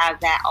 We have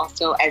that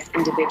also as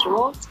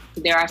individuals.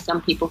 There are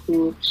some people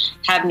who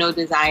have no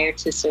desire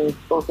to serve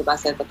both of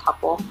us as a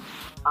couple.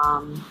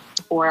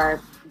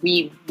 Or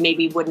we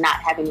maybe would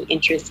not have any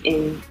interest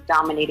in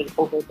dominating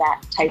over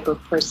that type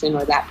of person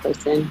or that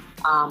person.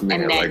 And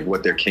then, like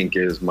what their kink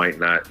is might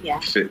not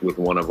fit with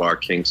one of our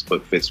kinks,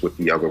 but fits with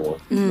the other one.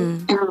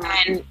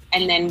 Mm.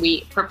 And then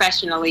we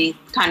professionally,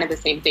 kind of the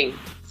same thing,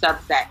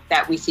 subs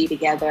that we see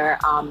together,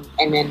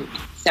 and then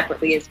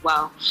separately as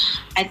well.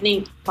 I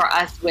think for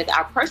us with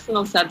our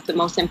personal subs, the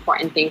most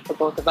important thing for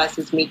both of us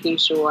is making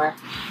sure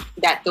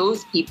that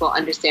those people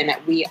understand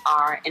that we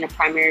are in a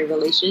primary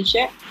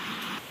relationship.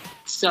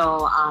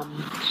 So,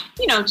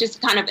 you know,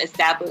 just kind of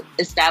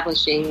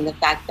establishing the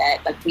fact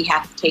that like we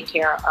have to take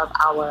care of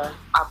our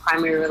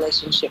primary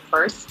relationship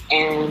first,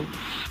 and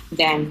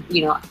then,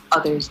 you know,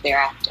 others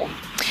thereafter.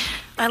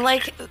 I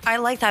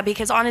like that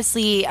because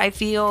honestly, I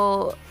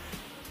think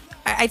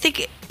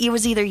it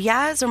was either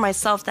Yaz or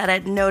myself that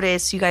had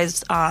noticed you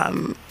guys.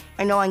 I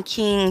I know on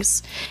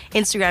King's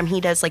Instagram,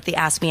 he does like the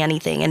Ask Me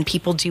Anything, and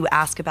people do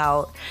ask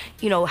about,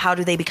 how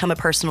do they become a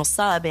personal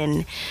sub?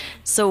 And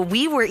so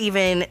we were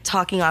even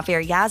talking off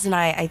air, Yaz and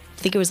I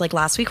think it was like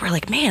last week, we're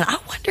like, man, I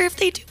wonder if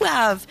they do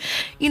have,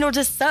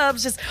 just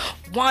subs just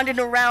wandering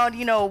around,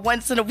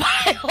 once in a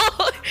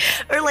while.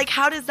 Or like,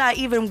 how does that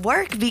even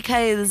work?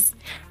 Because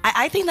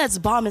I think that's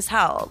bomb as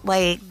hell.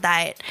 Like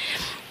that.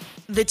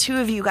 The two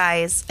of you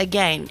guys,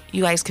 again,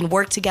 you guys can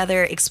work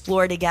together,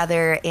 explore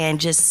together,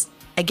 and just,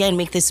 again,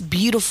 make this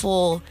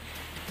beautiful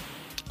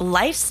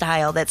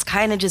lifestyle that's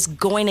kind of just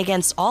going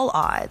against all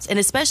odds. And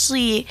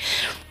especially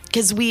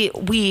because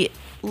we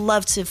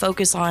love to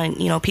focus on,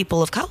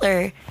 people of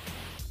color.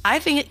 I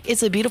think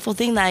it's a beautiful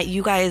thing that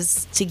you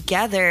guys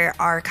together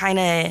are kind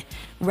of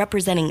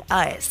representing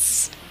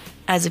us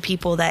as a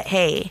people that,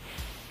 hey,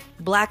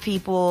 Black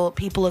people,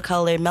 people of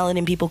color,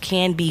 melanin people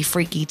can be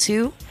freaky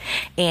too.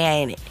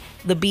 And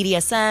the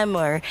BDSM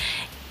or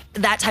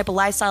that type of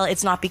lifestyle,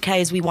 it's not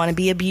because we want to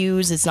be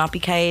abused. It's not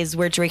because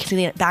we're drinking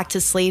it back to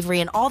slavery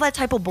and all that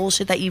type of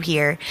bullshit that you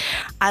hear.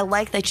 I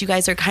like that you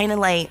guys are kind of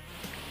like,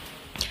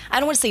 I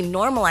don't want to say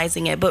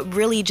normalizing it, but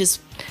really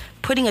just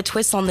putting a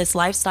twist on this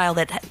lifestyle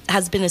that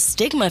has been a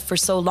stigma for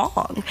so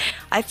long.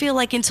 I feel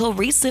like until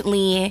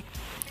recently,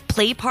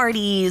 play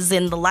parties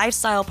and the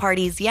lifestyle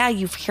parties, yeah,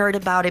 you've heard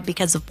about it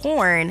because of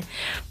porn,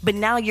 but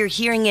now you're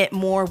hearing it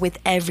more with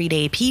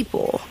everyday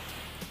people.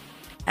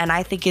 And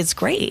I think it's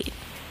great.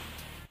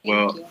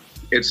 Well,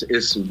 it's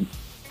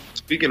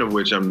speaking of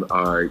which,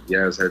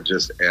 Yaz had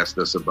just asked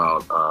us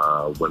about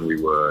when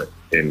we were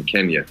in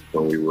Kenya,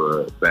 when we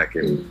were back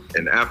in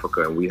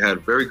Africa, and we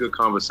had very good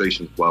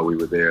conversations while we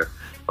were there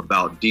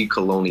about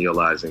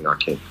decolonializing our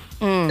kink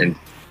and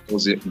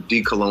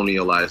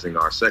decolonializing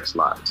our sex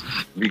lives.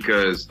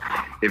 Because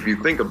if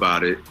you think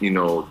about it,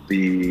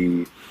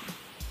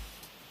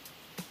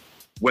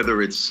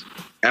 whether it's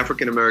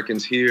African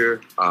Americans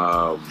here,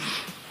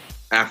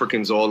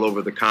 Africans all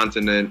over the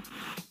continent,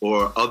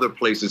 or other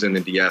places in the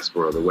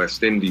diaspora, the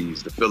West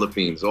Indies, the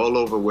Philippines, all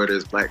over where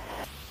there's Black,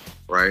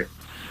 right?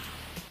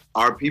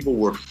 Our people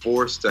were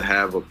forced to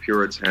have a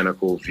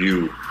puritanical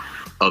view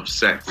of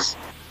sex,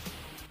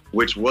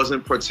 which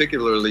wasn't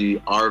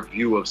particularly our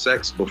view of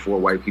sex before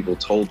white people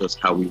told us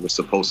how we were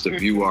supposed to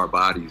view our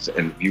bodies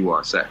and view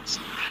our sex.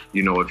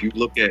 If you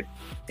look at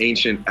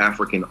ancient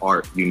African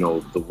art,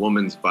 the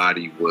woman's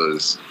body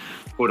was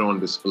put on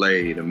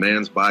display. The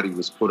man's body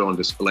was put on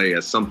display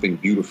as something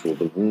beautiful.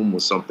 The womb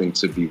was something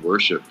to be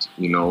worshipped.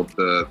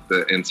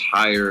 The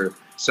entire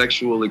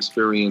sexual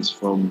experience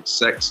from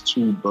sex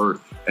to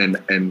birth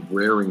and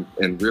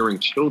rearing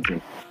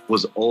children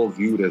was all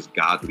viewed as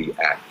godly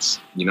acts.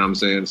 You know what I'm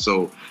saying?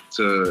 So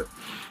to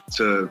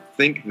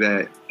think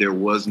that there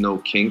was no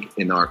kink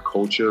in our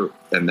culture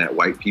and that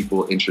white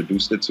people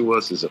introduced it to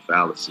us is a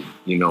fallacy.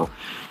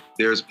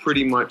 There's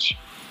pretty much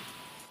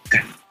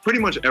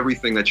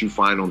everything that you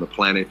find on the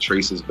planet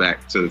traces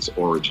back to its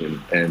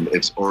origin, and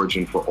its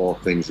origin for all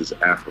things is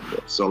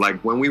Africa. So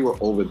like when we were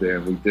over there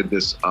and we did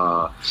this,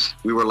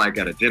 we were like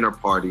at a dinner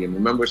party, and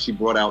remember she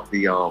brought out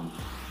the,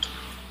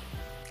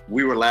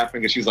 we were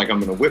laughing and she was like,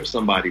 I'm gonna whip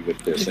somebody with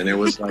this. And it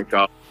was like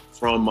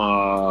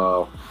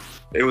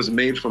it was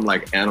made from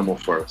like animal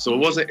fur. So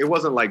it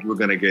wasn't like you were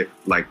gonna get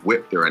like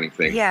whipped or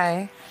anything.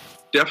 Yeah.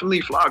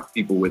 Definitely flog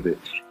people with it.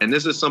 And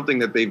this is something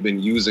that they've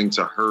been using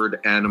to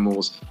herd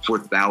animals for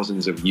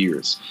thousands of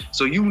years.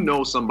 So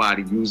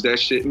somebody used that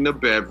shit in the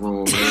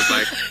bedroom. And it's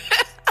like,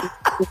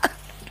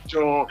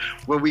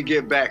 when we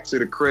get back to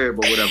the crib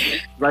or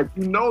whatever. Like,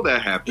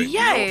 that happened.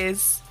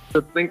 Yes.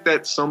 To think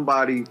that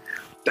somebody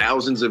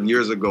thousands of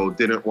years ago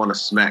didn't want to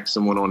smack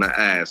someone on the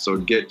ass or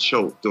get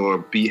choked or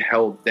be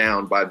held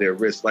down by their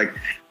wrists.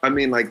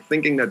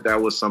 Thinking that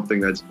was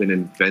something that's been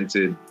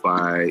invented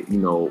by,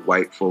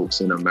 white folks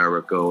in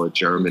America or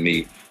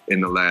Germany in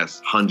the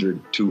last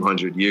 100,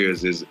 200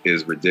 years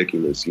is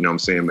ridiculous. You know what I'm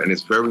saying? And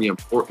it's very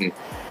important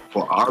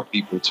for our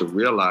people to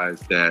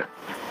realize that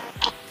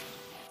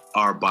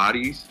our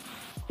bodies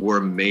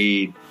were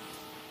made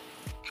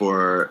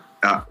for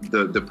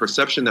the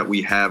perception that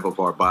we have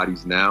of our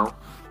bodies now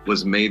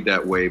was made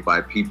that way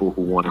by people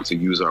who wanted to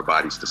use our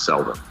bodies to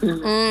sell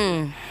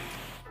them.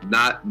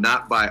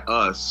 Not by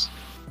us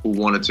who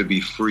wanted to be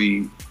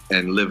free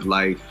and live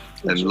life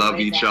and love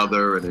each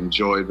other and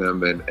enjoy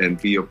them and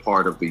be a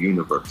part of the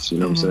universe. You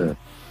know what I'm saying?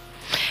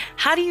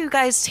 How do you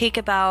guys take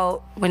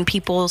about when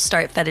people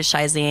start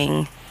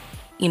fetishizing,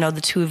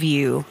 the two of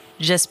you,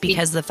 just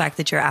because of the fact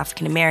that you're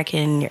African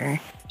American?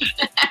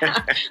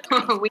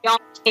 We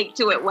don't take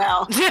to it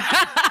well.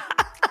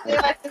 I feel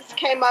like this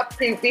came up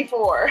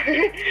before.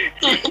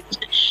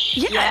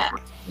 Yeah.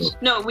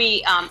 No,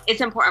 it's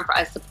important for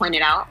us to point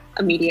it out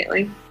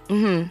immediately.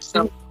 Mm-hmm.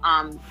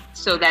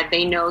 So that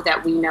they know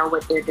that we know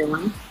what they're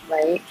doing,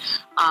 right?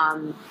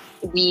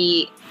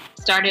 We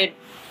started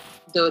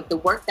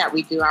the work that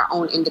we do, our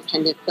own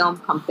independent film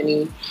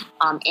company,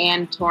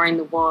 and touring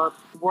the world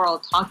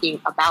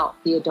talking about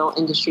the adult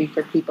industry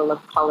for people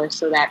of color,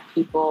 so that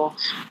people,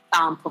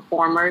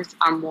 performers,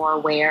 are more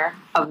aware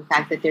of the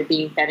fact that they're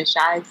being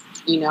fetishized,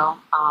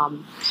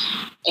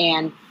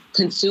 and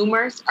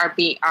consumers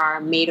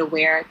are made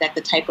aware that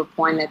the type of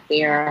porn that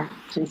they're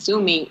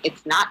consuming,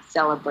 it's not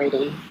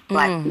celebrating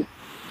Black people.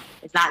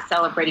 It's not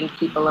celebrating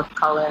people of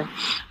color.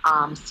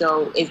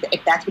 So if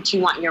that's what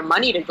you want your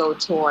money to go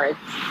towards,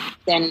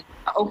 then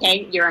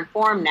okay, you're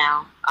informed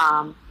now.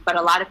 But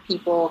a lot of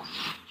people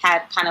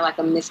have kind of like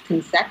a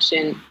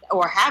misconception,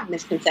 or have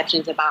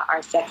misconceptions about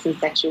our sex and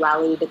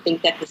sexuality, to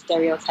think that the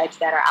stereotypes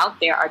that are out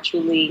there are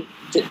truly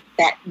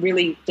that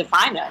really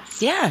define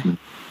us. Yeah.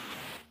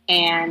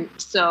 And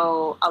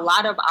so a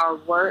lot of our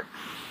work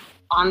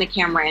on the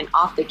camera and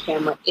off the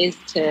camera is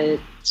to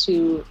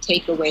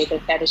take away the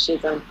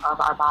fetishism of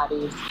our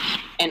bodies,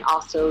 and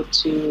also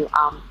to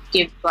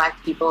give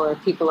Black people or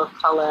people of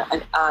color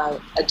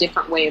a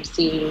different way of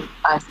seeing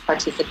us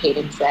participate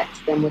in sex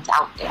than what's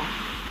out there.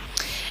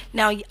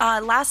 Now,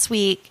 last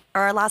week,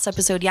 or our last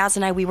episode, Yaz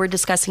and I, we were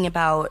discussing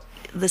about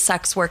the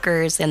sex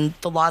workers and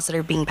the laws that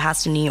are being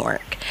passed in New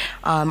York.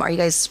 Are you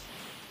guys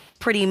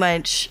pretty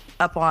much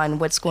up on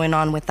what's going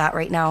on with that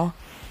right now?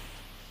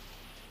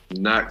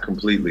 Not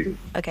completely.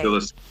 Okay.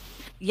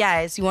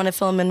 Yes, you want to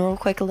fill them in real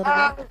quick a little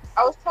bit?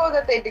 I was told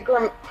that they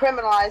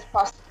decriminalized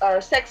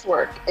sex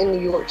work in New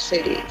York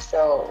City,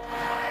 so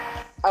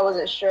I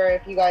wasn't sure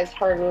if you guys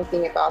heard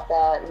anything about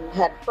that and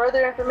had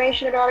further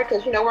information about it,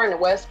 because, we're in the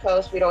West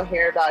Coast, we don't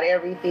hear about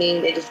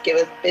everything, they just give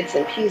us bits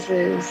and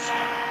pieces.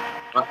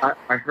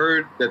 I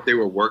heard that they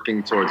were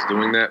working towards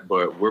doing that,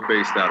 but we're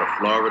based out of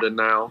Florida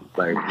now,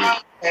 like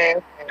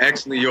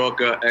ex-New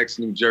Yorker,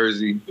 ex-New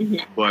Jersey,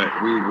 but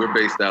we're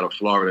based out of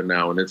Florida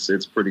now, and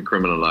it's pretty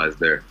criminalized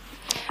there.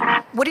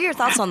 What are your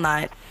thoughts on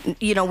that?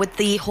 With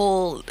the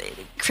whole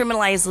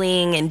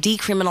criminalizing and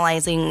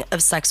decriminalizing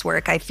of sex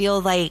work, I feel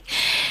like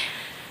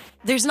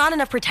there's not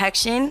enough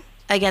protection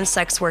against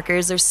sex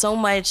workers. There's so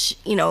much,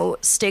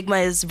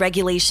 stigmas,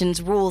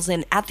 regulations, rules.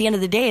 And at the end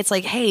of the day, it's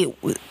like, hey,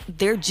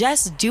 they're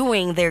just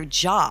doing their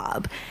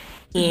job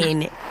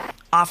in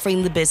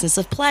offering the business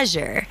of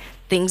pleasure.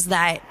 Things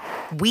that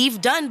we've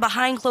done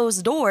behind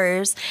closed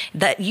doors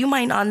that you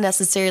might not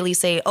necessarily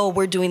say, oh,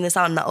 we're doing this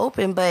out in the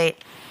open, but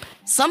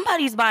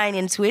somebody's buying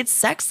into it.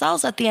 Sex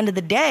sells at the end of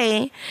the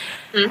day.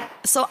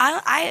 So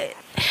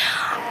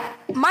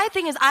my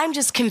thing is, I'm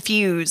just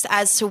confused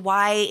as to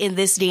why in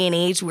this day and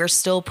age we're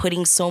still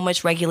putting so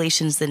much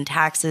regulations and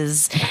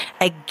taxes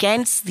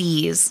against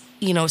these,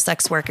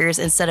 sex workers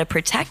instead of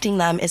protecting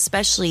them,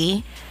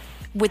 especially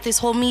with this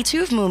whole Me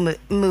Too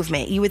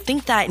movement. You would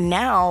think that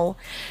now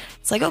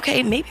it's like,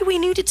 okay, maybe we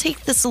need to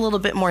take this a little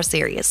bit more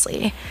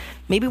seriously.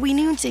 Maybe we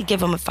need to give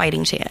them a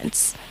fighting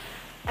chance.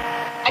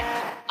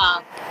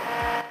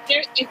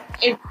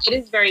 It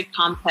is very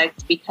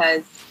complex,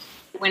 because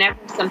whenever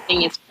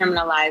something is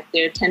criminalized,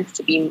 there tends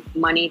to be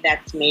money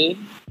that's made.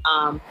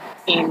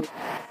 And,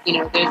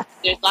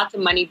 there's lots of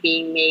money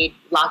being made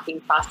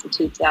locking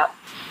prostitutes up,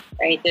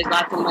 right? There's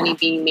lots of money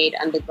being made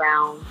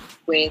underground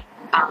with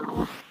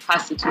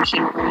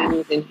prostitution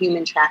rings and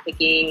human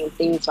trafficking and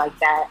things like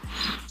that.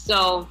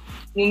 So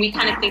when we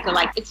kind of think of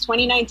it's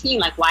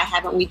 2019, why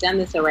haven't we done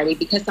this already?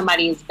 Because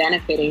somebody is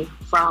benefiting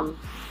from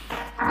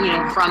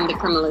the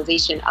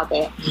criminalization of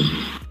it.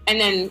 And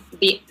then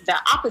the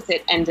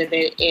opposite end of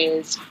it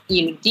is,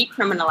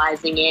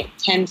 decriminalizing it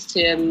tends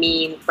to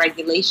mean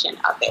regulation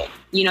of it.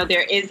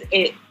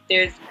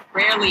 There's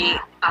rarely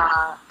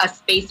a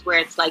space where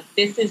it's like,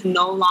 this is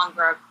no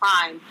longer a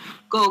crime,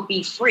 go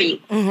be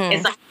free.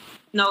 It's like,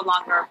 no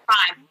longer a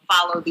crime,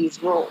 follow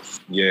these rules.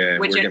 Yeah,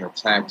 we're going to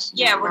tax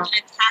you. Yeah, we're going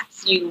to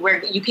tax you.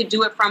 Where you could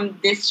do it from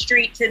this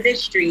street to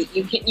this street.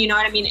 You can, you know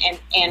what I mean?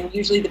 And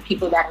usually the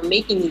people that are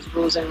making these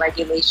rules and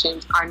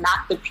regulations are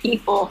not the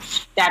people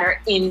that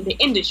are in the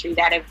industry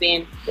that have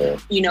been,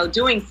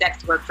 doing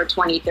sex work for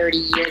 20, 30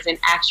 years and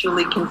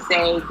actually can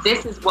say,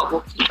 this is what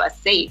will keep us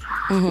safe.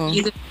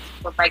 These are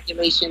the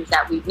regulations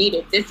that we've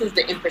needed. This is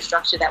the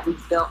infrastructure that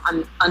we've built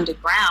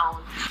underground.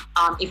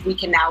 If we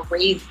can now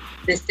raise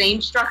the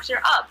same structure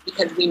up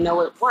because we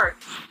know it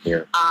works.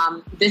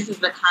 This is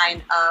the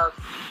kind of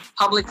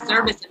public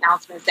service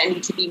announcements that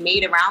need to be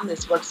made around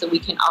this work, so we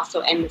can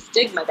also end the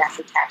stigma that's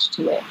attached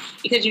to it.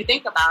 Because you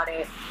think about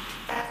it,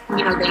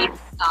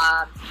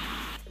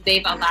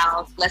 they've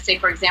allowed, let's say,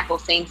 for example,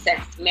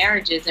 same-sex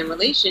marriages and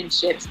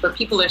relationships, but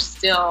people are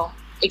still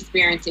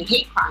experiencing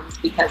hate crimes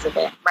because of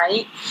it,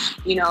 right?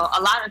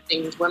 A lot of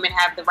things. Women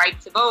have the right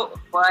to vote,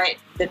 but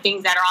the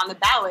things that are on the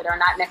ballot are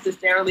not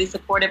necessarily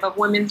supportive of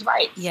women's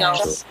rights.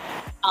 Yes. So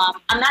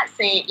I'm not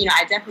saying,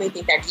 I definitely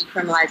think that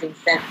decriminalizing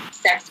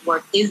sex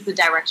work is the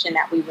direction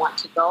that we want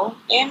to go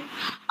in.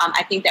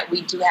 I think that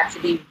we do have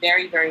to be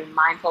very, very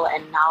mindful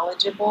and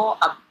knowledgeable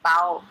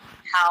about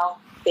how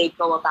they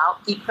go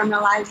about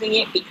decriminalizing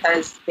it,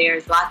 because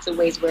there's lots of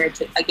ways where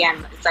it's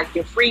like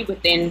you're free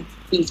within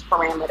these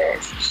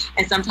parameters.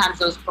 And sometimes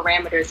those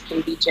parameters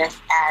can be just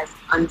as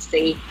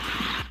unsafe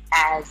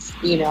as,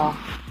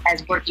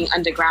 as working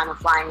underground and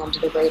flying under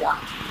the radar.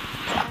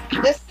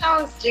 This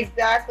sounds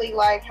exactly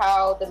like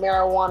how the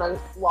marijuana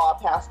law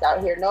passed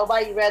out here.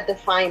 Nobody read the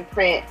fine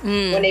print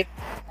when they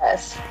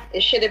passed.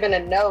 It should have been a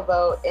no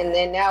vote, and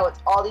then now it's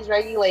all these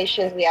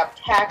regulations. We have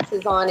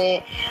taxes on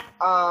it.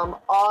 All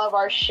of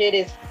our shit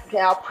is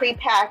now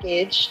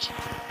prepackaged.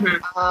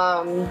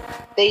 And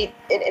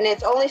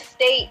it's only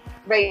state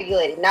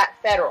regulated, not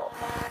federal.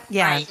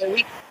 Yeah.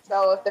 Right?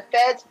 So if the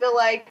feds feel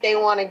like they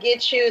want to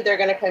get you, they're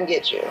going to come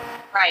get you.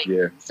 Right.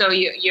 Yeah. So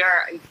you're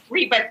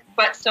free,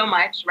 but so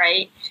much,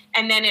 right?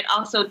 And then it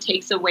also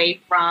takes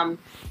away from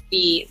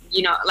the,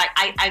 like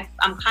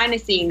I'm kind of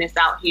seeing this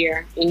out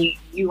here, and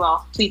you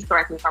all, please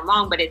correct me if I'm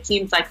wrong, but it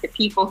seems like the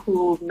people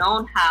who've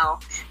known how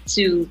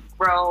to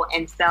grow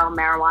and sell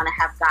marijuana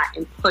have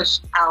gotten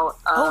pushed out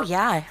of. Oh,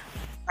 yeah.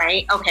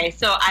 Right? Okay.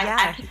 So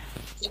I can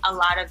see a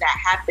lot of that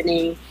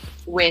happening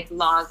with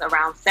laws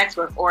around sex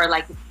work, or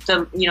like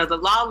the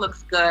law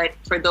looks good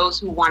for those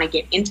who want to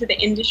get into the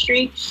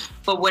industry,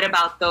 but what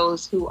about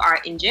those who are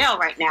in jail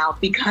right now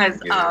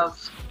because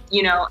of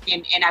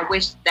and I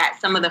wish that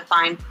some of the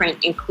fine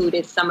print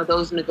included some of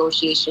those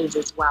negotiations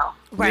as well.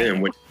 Right. Yeah,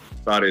 and when you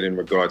thought it in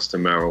regards to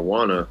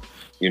marijuana,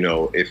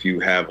 if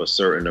you have a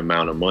certain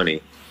amount of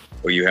money,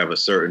 or you have the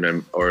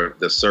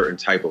certain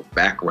type of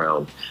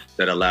background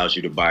that allows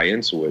you to buy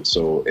into it.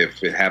 So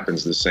if it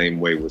happens the same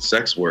way with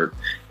sex work,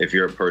 if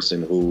you're a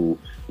person who,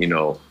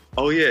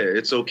 oh yeah,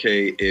 it's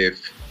okay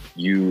if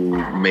you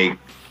make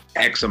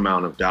X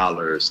amount of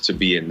dollars to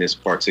be in this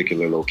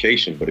particular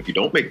location, but if you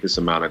don't make this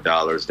amount of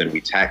dollars, then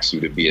we tax you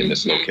to be in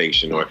this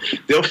location. Or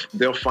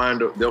they'll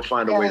find a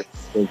way to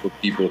think of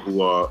people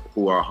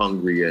who are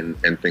hungry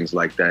and things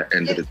like that.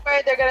 And it's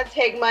where they're gonna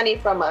take money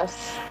from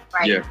us.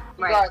 Right. Yeah.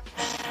 Right.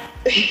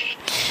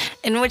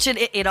 In which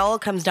it all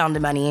comes down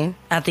to money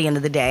at the end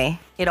of the day.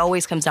 It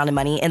always comes down to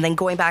money. And then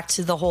going back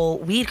to the whole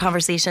weed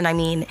conversation, I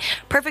mean,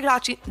 perfect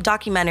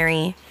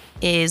documentary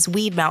is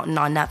Weed Mountain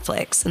on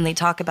Netflix. And they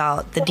talk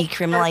about the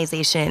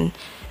decriminalization.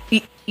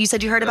 You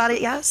said you heard about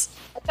it, yes?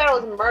 I thought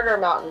it was Murder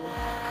Mountain.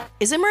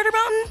 Is it Murder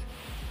Mountain?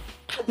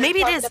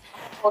 Maybe it is.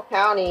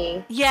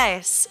 County.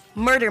 Yes,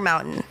 Murder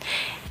Mountain.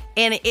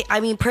 And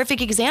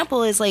perfect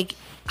example is like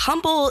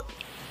Humboldt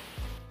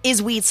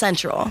is weed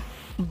central.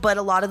 But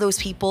a lot of those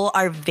people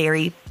are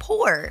very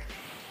poor,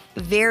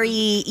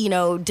 very,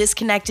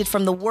 disconnected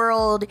from the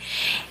world.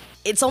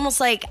 It's almost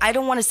like, I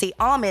don't want to say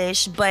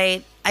Amish,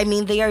 but I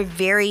mean, they are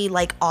very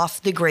like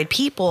off the grid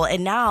people.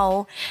 And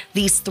now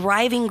these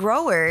thriving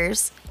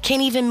growers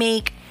can't even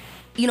make,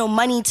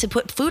 money to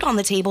put food on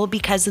the table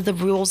because of the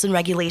rules and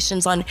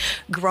regulations on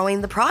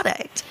growing the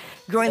product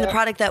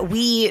that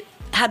we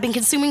have been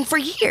consuming for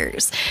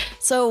years.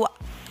 So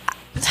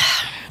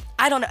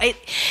I don't know.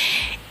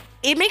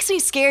 It makes me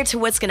scared to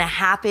what's going to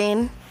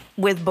happen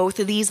with both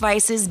of these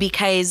vices,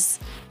 because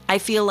I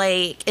feel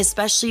like,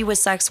 especially with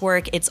sex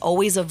work, it's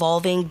always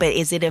evolving, but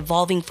is it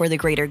evolving for the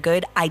greater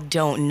good? I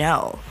don't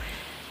know.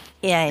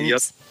 And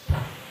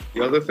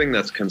the other thing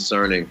that's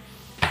concerning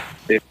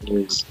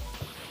is,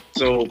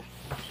 so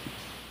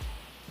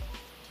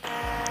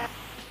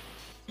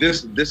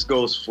this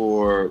goes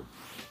for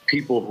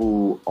people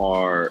who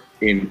are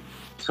in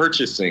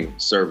purchasing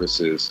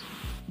services,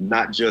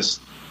 not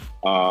just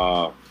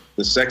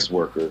the sex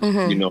worker.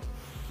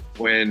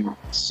 When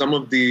some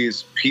of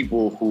these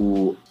people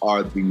who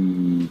are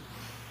the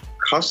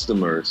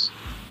customers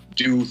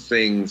do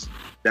things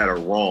that are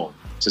wrong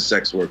to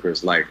sex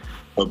workers, like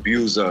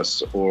abuse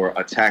us or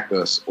attack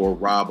us or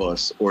rob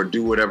us or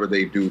do whatever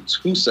they do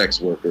to sex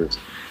workers,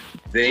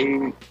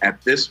 they,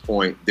 at this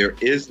point, there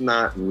is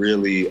not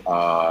really,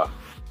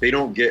 they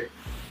don't get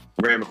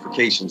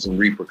ramifications and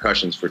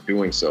repercussions for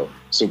doing so.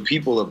 So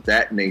people of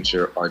that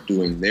nature are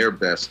doing their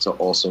best to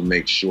also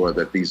make sure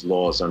that these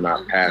laws are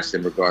not passed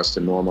in regards to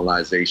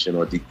normalization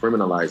or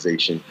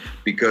decriminalization,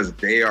 because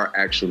they are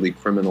actually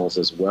criminals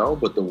as well.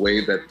 But the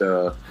way that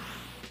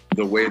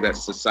the way that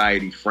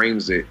society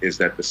frames it is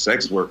that the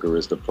sex worker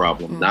is the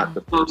problem, not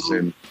the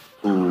person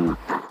who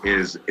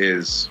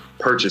is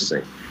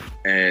purchasing.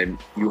 And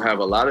you have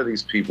a lot of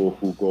these people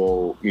who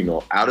go,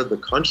 out of the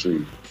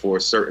country for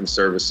certain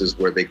services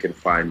where they can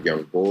find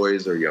young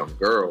boys or young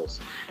girls.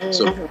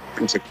 So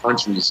into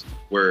countries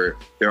where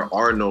there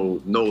are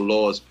no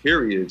laws,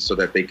 period, so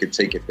that they could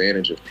take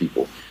advantage of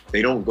people.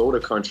 They don't go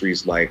to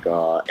countries like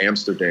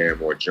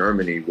Amsterdam or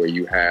Germany, where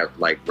you have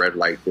like red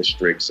light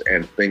districts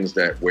and things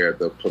where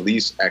the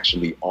police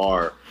actually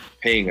are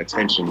paying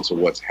attention to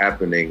what's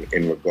happening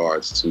in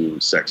regards to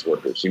sex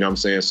workers. You know what I'm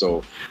saying?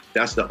 So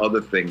that's the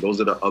other thing.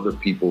 Those are the other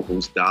people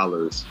whose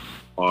dollars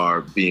are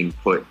being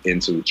put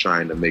into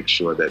trying to make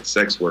sure that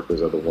sex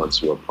workers are the ones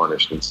who are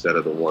punished instead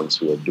of the ones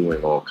who are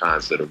doing all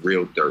kinds of the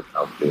real dirt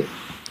out there.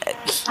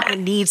 It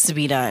needs to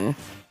be done.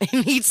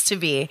 It needs to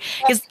be.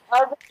 Because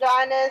our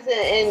vaginas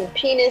and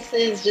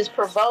penises just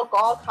provoke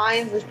all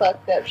kinds of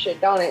fucked up shit,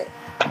 don't it?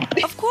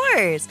 Of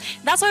course.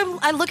 That's why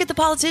I look at the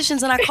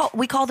politicians and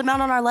we called them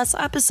out on our last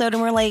episode,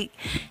 and we're like,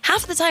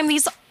 half the time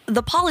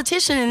the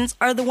politicians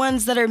are the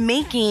ones that are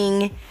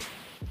making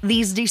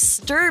these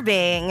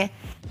disturbing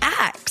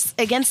acts.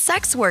 against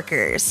sex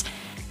workers.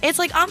 It's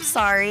like, I'm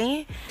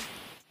sorry.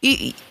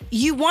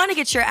 You want to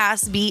get your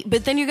ass beat,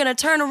 but then you're going to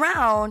turn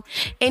around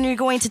and you're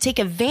going to take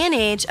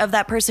advantage of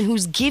that person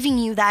who's giving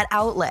you that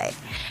outlet.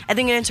 And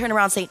then you're going to turn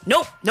around and say,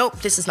 nope,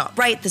 this is not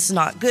right. This is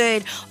not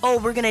good. Oh,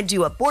 we're going to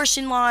do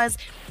abortion laws.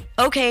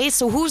 Okay,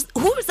 so who's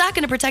that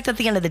going to protect at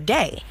the end of the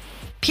day?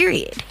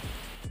 Period.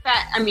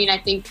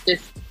 I think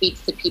this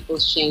speaks to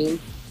people's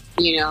shame,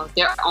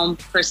 their own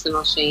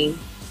personal shame.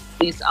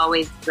 It's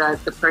always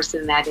the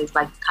person that is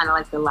like kind of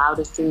like the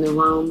loudest in the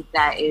room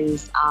that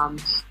is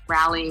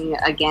rallying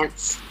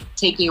against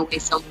taking away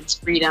someone's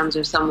freedoms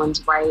or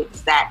someone's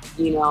rights that,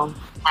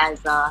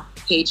 has a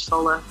cage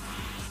full of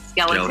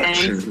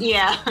skeletons.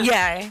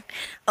 Yeah,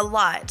 a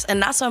lot.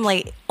 And that's why I'm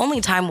like,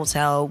 only time will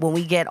tell when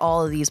we get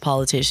all of these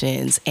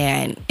politicians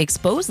and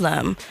expose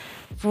them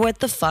for what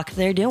the fuck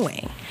they're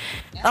doing.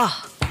 Yeah.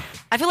 Oh,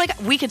 I feel like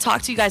we could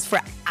talk to you guys for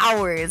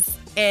hours.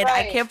 And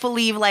right. I can't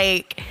believe,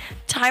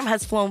 time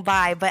has flown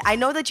by. But I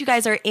know that you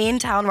guys are in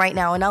town right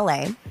now in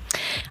LA.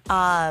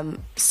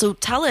 So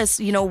tell us,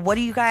 what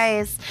are you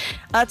guys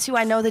up to?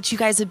 I know that you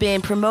guys have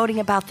been promoting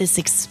about this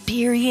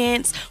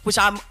experience, which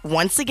I'm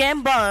once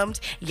again bummed.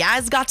 You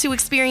guys got to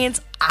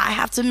experience. I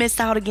have to miss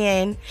out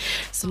again.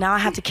 So now I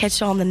have to catch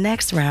you on the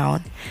next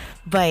round.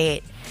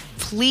 But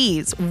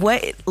please,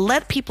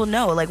 let people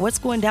know, what's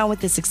going down with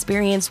this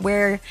experience?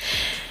 Where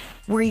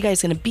are you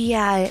guys going to be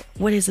at?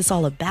 What is this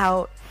all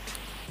about?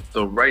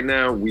 So right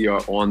now we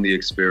are on the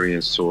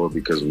Experience Tour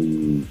because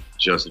we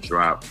just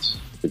dropped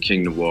the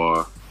King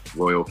Noire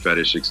Royal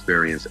Fetish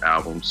Experience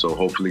album. So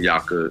hopefully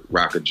y'all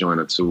could join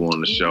a two on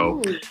the show.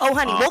 Ooh. Oh,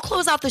 honey, we'll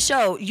close out the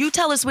show. You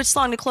tell us which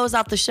song to close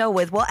out the show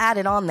with. We'll add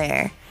it on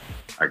there.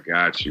 I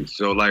got you.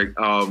 So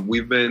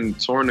we've been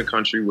touring the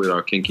country with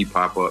our kinky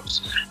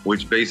pop-ups,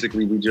 which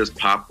basically we just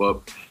pop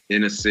up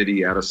in a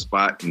city at a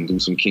spot and do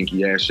some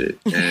kinky ass shit.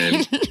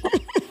 And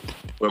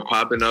we're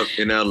popping up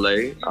in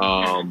LA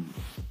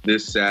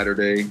this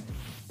Saturday,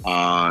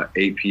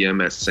 8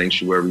 p.m. at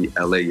Sanctuary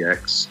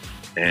LAX.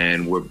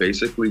 And we're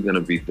basically going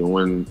to be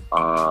doing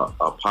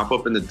a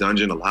pop-up in the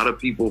dungeon. A lot of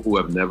people who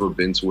have never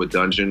been to a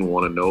dungeon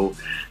want to know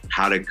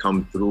how to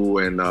come through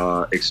and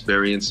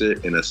experience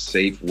it in a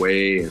safe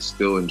way and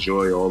still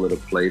enjoy all of the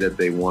play that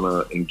they want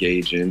to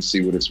engage in,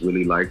 see what it's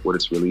really like, what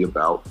it's really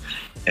about.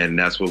 And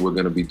that's what we're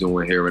going to be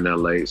doing here in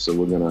LA. So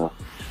we're going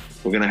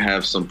to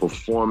have some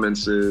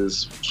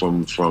performances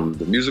from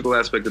the musical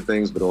aspect of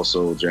things, but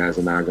also Jazz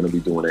and I are going to be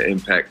doing an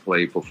impact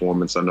play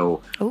performance. I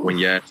know when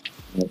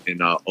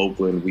in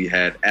Oakland, we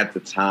had at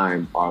the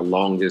time our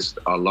longest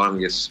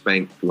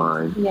spank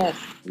line. Yes.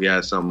 We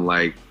had something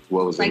like,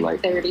 what was it,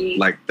 30?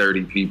 Like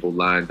 30 people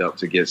lined up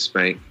to get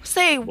spanked.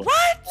 Say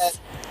what?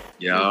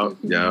 Yeah.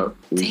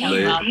 We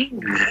Hey,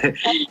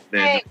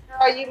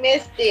 girl, you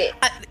missed it.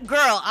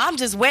 Girl, I'm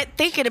just wet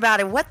thinking about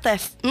it. What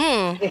the?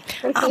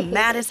 I'm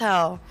mad as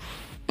hell.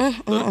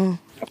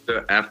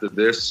 After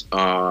this,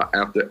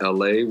 after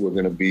LA, we're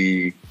gonna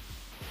be.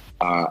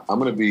 I'm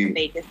gonna be in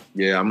Vegas.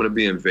 Yeah, I'm gonna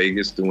be in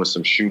Vegas doing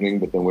some shooting,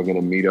 but then we're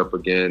gonna meet up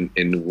again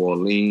in New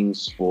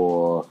Orleans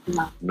for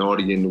Noire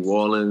in New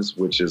Orleans,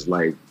 which is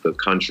like the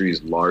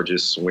country's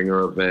largest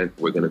swinger event.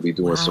 We're gonna be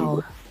doing some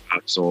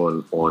workshops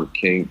on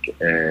kink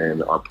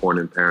and our porn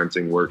and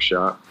parenting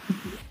workshop.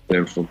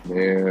 Then from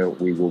there,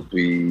 we will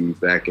be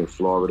back in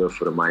Florida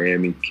for the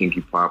Miami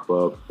Kinky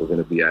Pop-Up. We're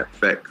gonna be at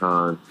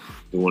FetCon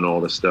doing all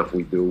the stuff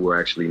we do. We're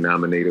actually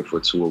nominated for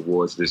 2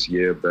 awards this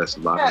year: Best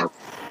Live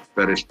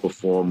Fetish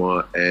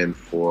Performer and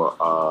for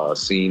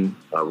Scene,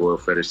 Royal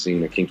Fetish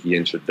Scene, a kinky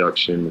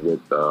introduction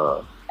with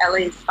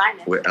LA's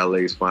finest. With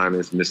LA's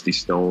finest, Misty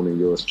Stone and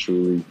yours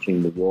truly,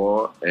 King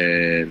Noire.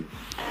 And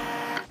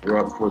we're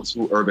up for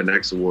 2 Urban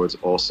X Awards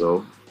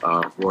also.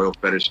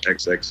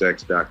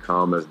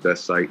 RoyalFetishXXX.com as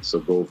best site, so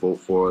go vote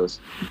for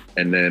us.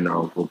 And then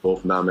we're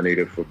both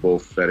nominated for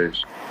both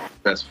Best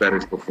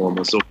Fetish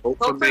Performer. So vote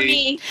for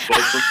me.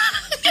 Vote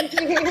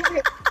for me.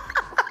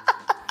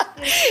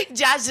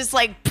 Jazz just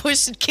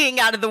pushed King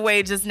out of the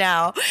way just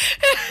now.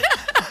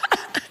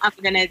 I'm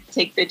going to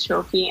take the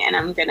trophy and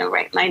I'm going to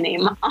write my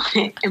name on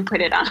it and put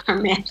it on her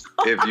mantle.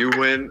 If you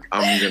win,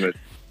 I'm going to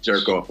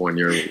jerk off on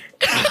your...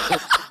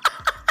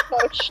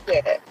 Oh,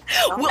 shit.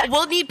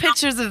 We'll need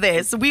pictures of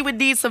this. We would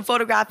need some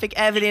photographic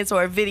evidence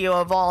or a video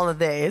of all of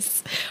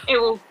this. It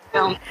will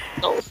film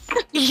those.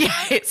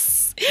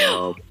 Yes.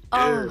 Oh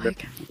my God.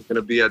 It's going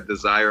to be at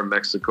Desire,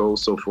 Mexico.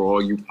 So for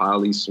all you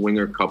poly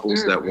swinger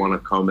couples that want to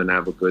come and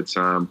have a good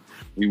time,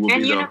 we will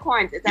and be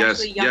unicorns. It's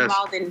actually Young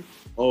Wild and...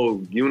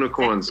 Oh,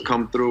 unicorns.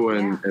 Come through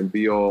and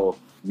be all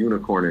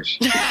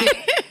unicornish.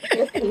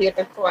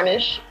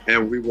 Unicornish.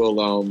 And we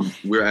will,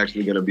 we're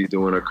actually going to be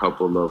doing a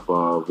couple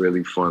of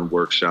really fun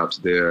workshops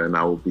there, and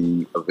I will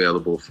be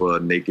available for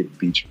naked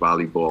beach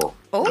volleyball.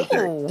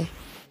 Oh.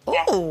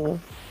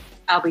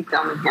 I'll be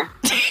filming him.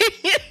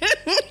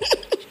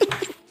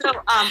 So,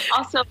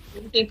 also,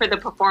 looking for the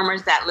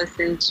performers that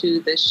listen to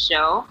the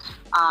show,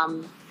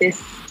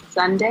 this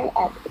Sunday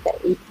at the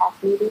APAC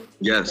meeting?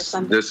 Yes,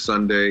 this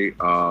Sunday,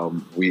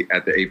 we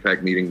at the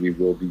APAC meeting, we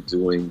will be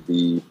doing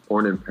the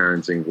porn and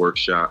parenting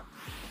workshop.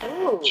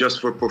 Ooh.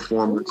 just for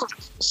performers,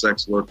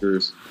 sex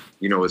workers.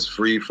 You know, it's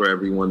free for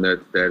everyone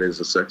that is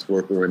a sex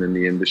worker and in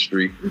the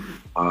industry.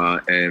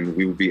 And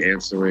we will be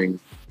answering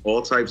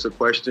all types of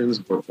questions,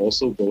 but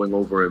also going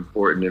over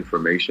important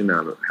information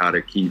on how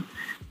to keep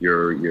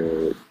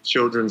your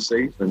children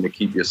safe and to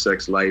keep your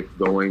sex life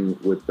going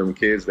with them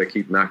kids that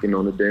keep knocking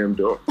on the damn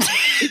door.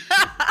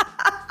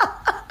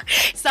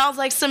 Sounds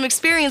like some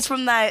experience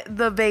from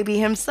the baby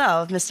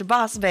himself, Mr.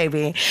 Boss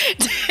Baby.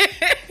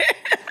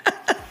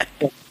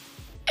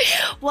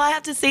 Well, I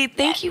have to say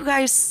thank you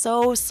guys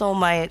so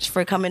much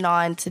for coming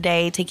on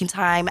today, taking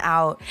time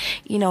out,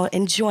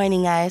 and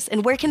joining us.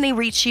 And where can they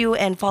reach you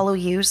and follow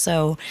you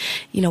so,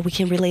 we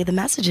can relay the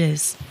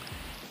messages?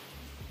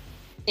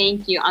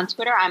 Thank you. On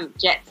Twitter, I'm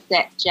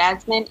JetSet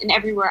Jasmine, and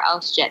everywhere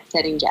else,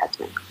 JetSetting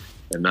Jasmine.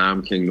 And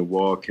I'm King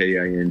Noire,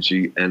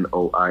 KINGNOIRE.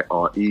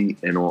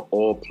 And on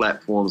all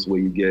platforms where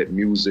you get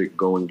music,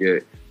 go and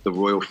get the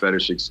Royal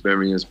Fetish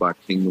Experience by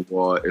King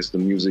Noire. It's the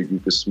music you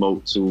can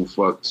smoke to,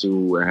 fuck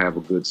to, and have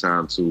a good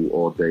time to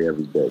all day,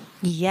 every day.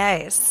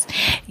 Yes.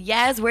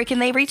 Where can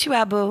they reach you,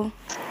 Abu?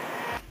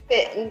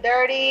 Fit and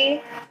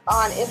Dirty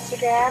on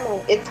Instagram,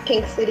 and It's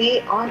King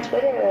City on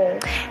Twitter.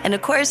 And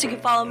of course, you can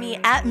follow me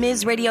at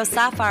Ms. Radio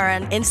Sapphire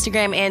on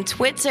Instagram and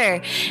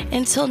Twitter.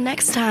 Until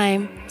next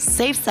time,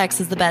 safe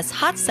sex is the best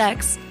hot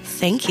sex.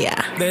 Thank you.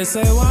 They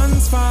say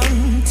one's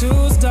fun,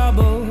 two's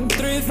double,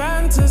 three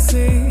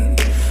fantasy.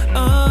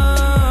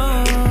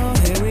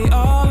 Here we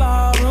all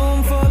are,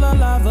 room full of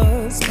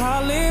lovers,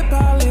 poly.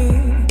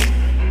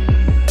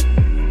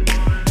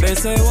 They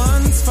say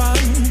one's fun,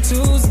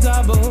 two's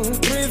double,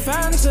 three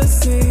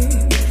fantasy.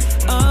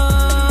 Here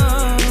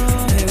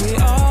we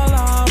all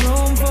are,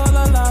 room full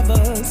of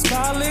lovers,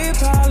 poly.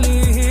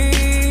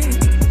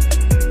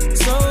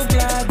 So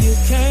glad you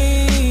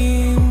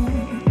came,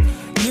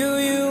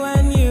 you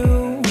and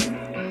you.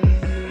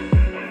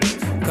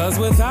 'Cause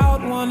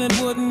without one it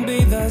wouldn't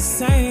be the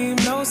same,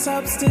 no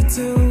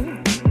substitute.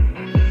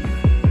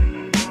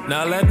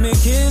 Now let me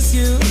kiss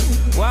you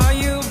while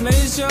you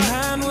place your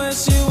hand where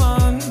she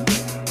wants.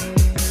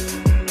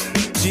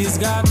 She's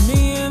got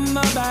me in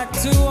the back,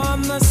 two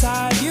on the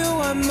side, you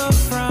on the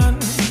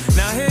front.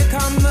 Now here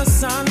come the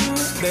sun.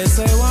 They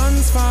say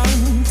one's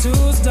fun,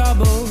 two's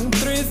double,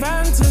 three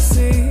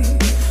fantasy.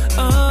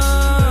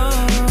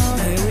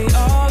 Here we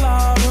all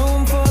are,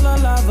 room full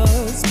of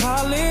lovers,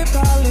 poly.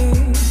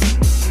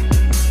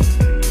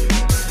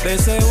 They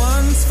say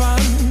one's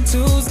fun,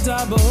 two's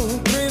double,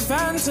 three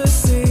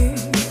fantasy.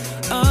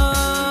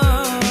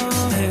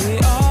 Here we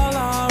all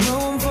are,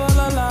 room full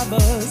of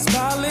lovers,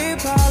 poly.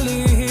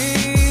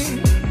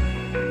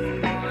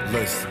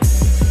 Listen,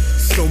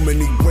 so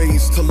many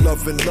ways to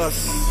love and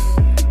lust.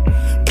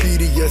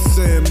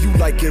 BDSM, you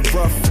like it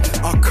rough.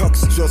 Our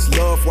cucks just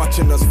love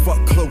watching us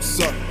fuck close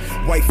up.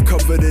 Wife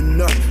covered in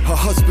nut, her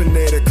husband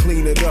there to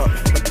clean it up.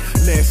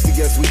 Nasty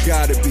as we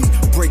gotta be,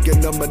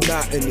 breaking the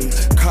monotony.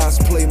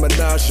 Cosplay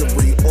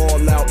menagerie,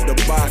 all out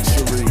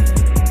debauchery.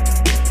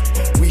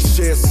 We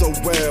share so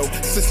well,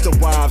 sister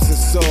wives and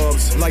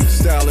subs,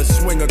 lifestyle and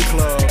swinger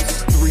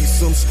clubs.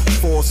 Threesomes,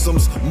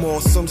 foursomes,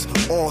 moresomes,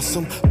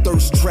 awesome.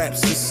 Thirst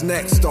traps and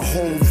snacks, the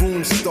whole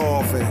room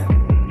starving.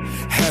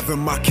 Having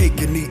my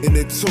cake and eating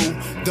it too.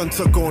 Done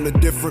took on a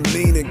different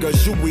meaning,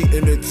 'cause you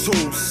eating it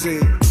too, see.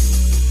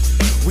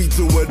 We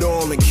do it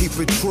all and keep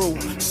it true.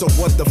 So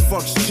what the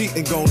fuck's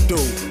cheating gon' do?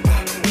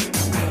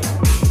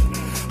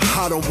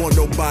 I don't want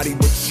nobody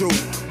but you,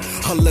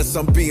 unless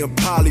I'm being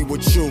poly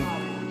with you.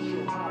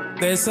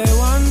 They say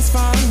one's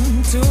fun,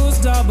 two's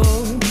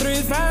double,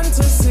 three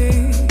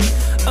fantasy.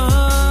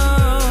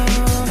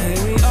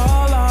 Here we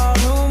all are,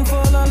 room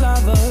full of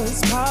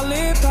lovers, poly.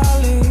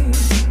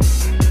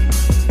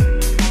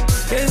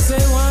 They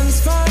say one's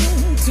fun,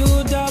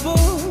 two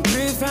double,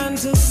 three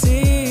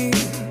fantasy.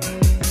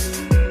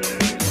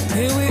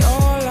 Here we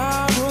all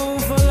are, room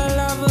full of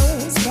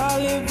lovers,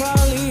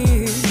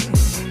 poly.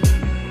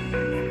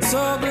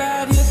 So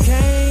glad you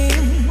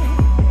came,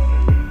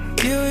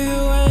 you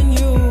and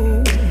you.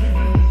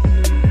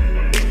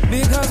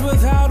 Because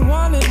without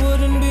one it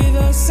wouldn't be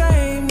the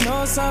same,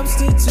 no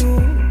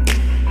substitute.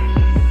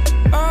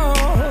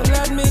 Oh,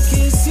 let me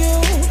kiss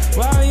you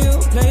while you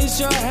place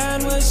your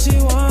hand where she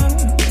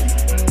wants.